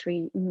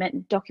documentaries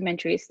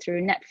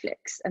through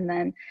Netflix, and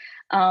then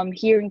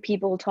hearing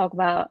people talk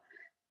about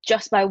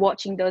just by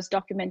watching those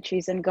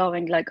documentaries and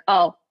going like,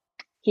 oh,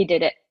 he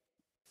did it.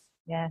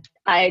 Yeah.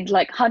 I'd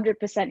like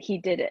 100% he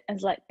did it. And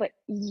it's like, but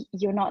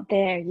you're not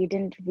there. You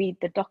didn't read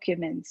the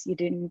documents. You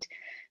didn't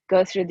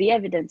go through the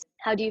evidence.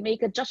 How do you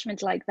make a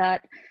judgment like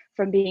that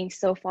from being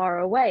so far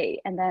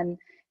away? And then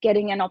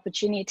getting an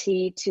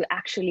opportunity to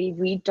actually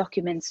read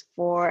documents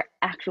for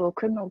actual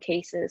criminal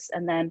cases,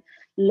 and then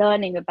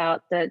learning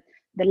about the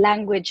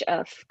language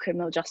of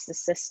criminal justice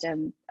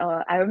system.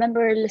 I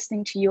remember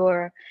listening to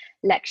your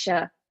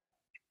lecture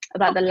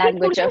about the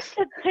language of.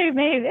 To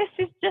me, this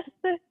is just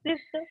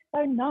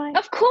so nice.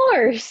 Of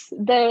course,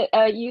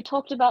 you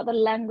talked about the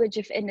language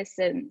of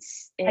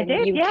innocence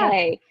in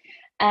UK,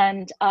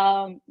 and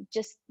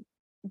just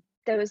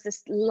there was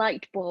this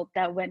light bulb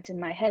that went in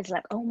my head,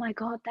 like, oh my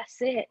God,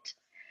 that's it.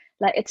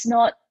 Like, it's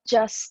not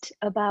just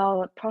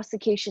about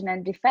prosecution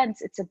and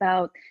defense, it's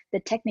about the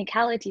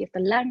technicality of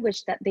the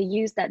language that they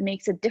use that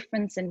makes a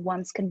difference in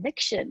one's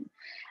conviction.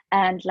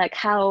 And like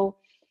how,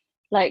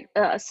 like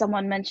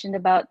someone mentioned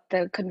about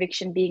the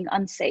conviction being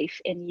unsafe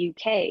in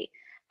UK,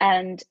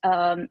 and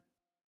the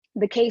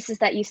cases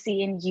that you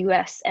see in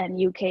US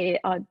and UK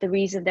are the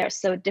reason they're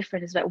so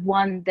different is that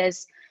one,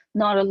 there's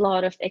not a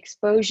lot of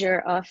exposure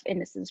of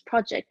Innocence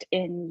Project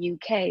in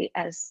UK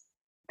as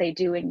they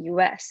do in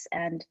US,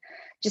 and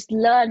just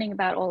learning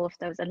about all of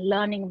those and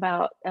learning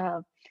about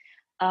the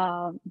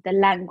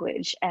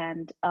language,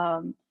 and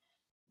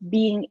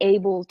being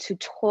able to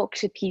talk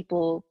to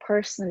people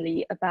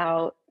personally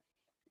about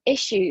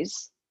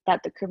issues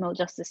that the criminal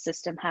justice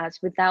system has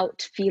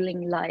without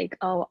feeling like,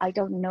 oh, I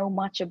don't know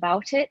much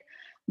about it.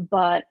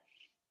 But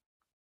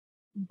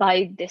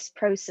by this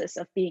process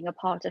of being a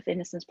part of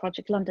Innocence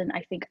Project London,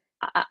 I think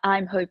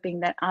I'm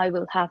hoping that I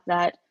will have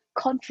that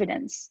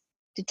confidence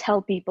to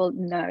tell people,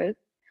 no,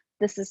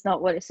 this is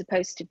not what it's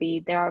supposed to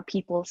be. There are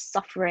people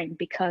suffering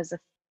because of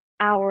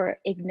our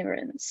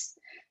ignorance,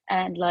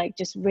 and like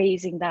just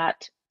raising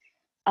that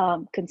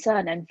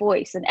concern and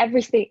voice, and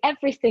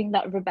everything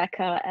that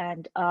Rebecca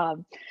and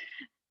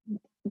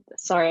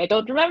sorry, I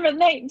don't remember the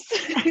names.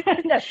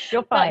 No,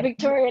 you're fine. But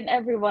Victoria and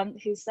everyone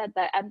who said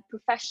that, and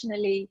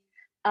professionally,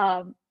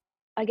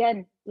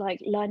 again,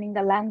 like learning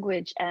the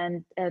language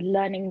and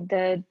learning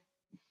the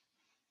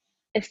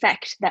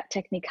effect that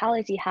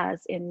technicality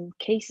has in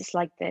cases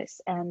like this,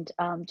 and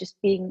just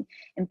being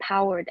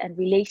empowered and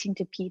relating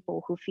to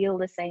people who feel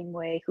the same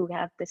way, who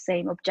have the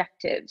same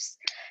objectives,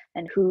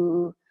 and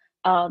who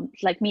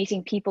like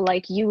meeting people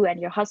like you and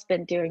your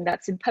husband during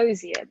that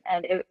symposium.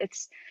 And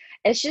it's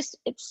just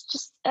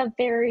a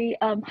very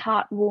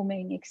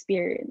heartwarming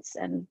experience.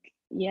 And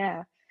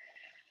yeah,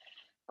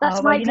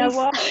 that's my you know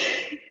what?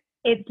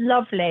 It's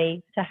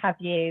lovely to have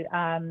you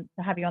on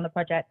the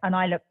project, and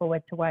I look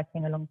forward to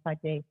working alongside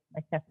you,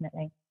 most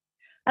definitely.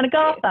 And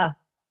Agatha,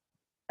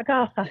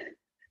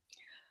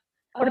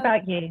 what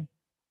about you?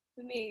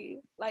 For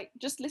me, like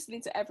just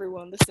listening to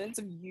everyone, the sense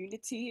of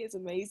unity is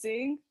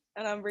amazing,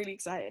 and I'm really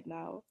excited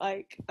now.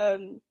 Like for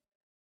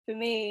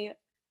me,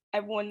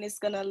 everyone is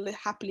gonna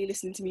happily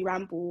listen to me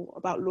ramble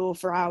about law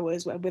for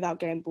hours without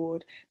getting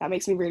bored. That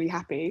makes me really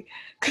happy,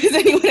 because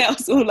anyone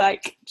else will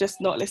like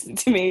just not listen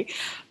to me.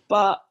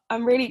 But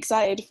I'm really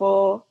excited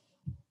for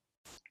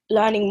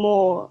learning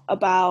more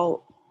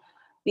about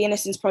the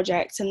Innocence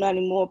Project and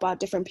learning more about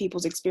different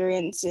people's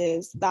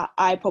experiences that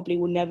I probably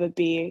will never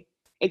be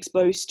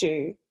exposed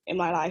to in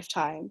my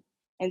lifetime.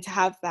 And to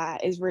have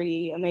that is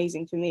really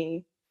amazing for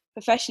me.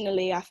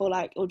 Professionally, I feel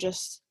like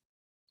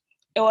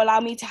it will allow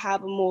me to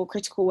have a more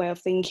critical way of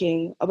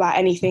thinking about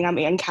anything I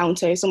may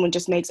encounter. If someone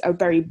just makes a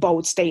very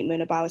bold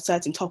statement about a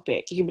certain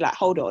topic, you can be like,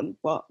 hold on,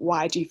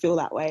 why do you feel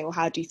that way? Or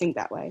how do you think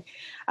that way?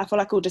 I feel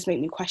like it will just make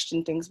me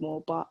question things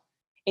more. But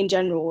in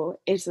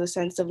general, it's a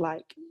sense of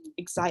like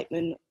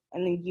excitement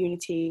and then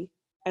unity,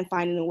 and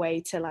finding a way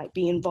to like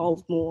be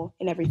involved more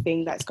in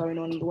everything that's going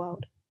on in the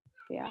world.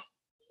 Yeah.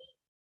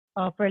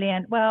 Oh,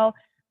 brilliant. Well,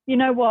 you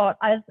know what,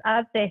 as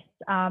this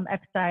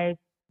episode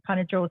kind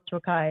of draws to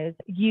a close,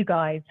 you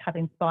guys have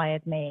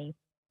inspired me.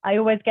 I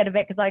always get a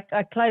bit, because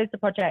I closed the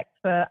project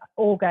for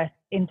August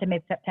into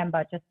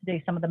mid-September just to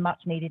do some of the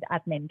much needed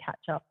admin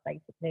catch-ups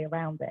basically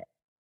around it.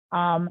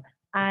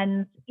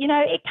 And, you know,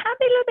 it can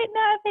be a little bit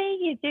nervy.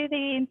 You do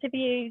the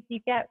interviews, you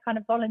get kind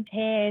of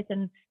volunteers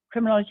and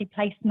criminology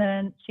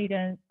placement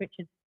students, which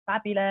is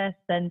fabulous.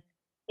 And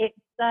it's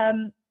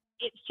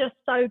just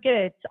so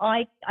good.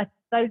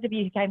 Those of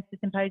you who came to the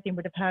symposium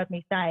would have heard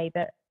me say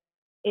that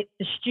it's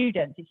the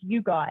students, it's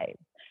you guys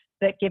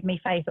that give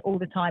me faith all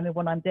the time in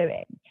what I'm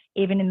doing,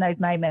 even in those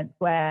moments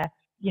where,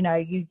 you know,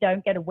 you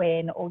don't get a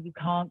win, or you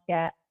can't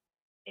get,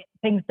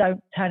 things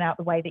don't turn out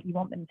the way that you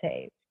want them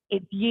to.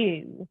 It's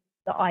you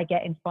that I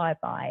get inspired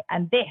by.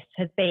 And this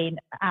has been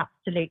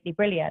absolutely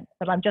brilliant.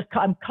 But I'm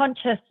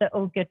conscious that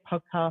all good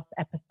podcast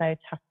episodes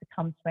have to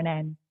come to an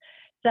end.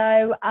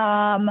 So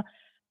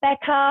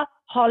Becca,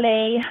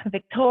 Holly,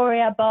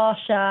 Victoria,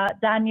 Barsha,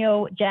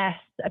 Daniel, Jess,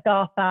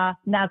 Agatha,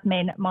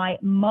 Nasmin, my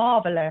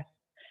marvellous,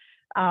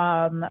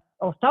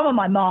 or some of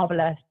my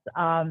marvellous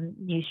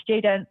new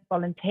students,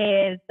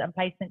 volunteers and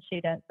placement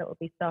students that will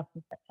be starting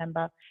in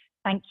September.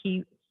 Thank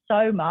you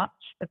so much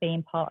for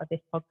being part of this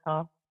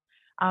podcast.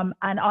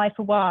 And I,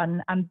 for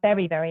one, am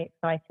very, very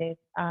excited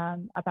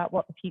about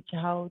what the future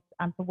holds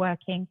and for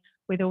working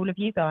with all of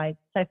you guys.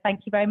 So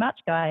thank you very much,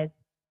 guys.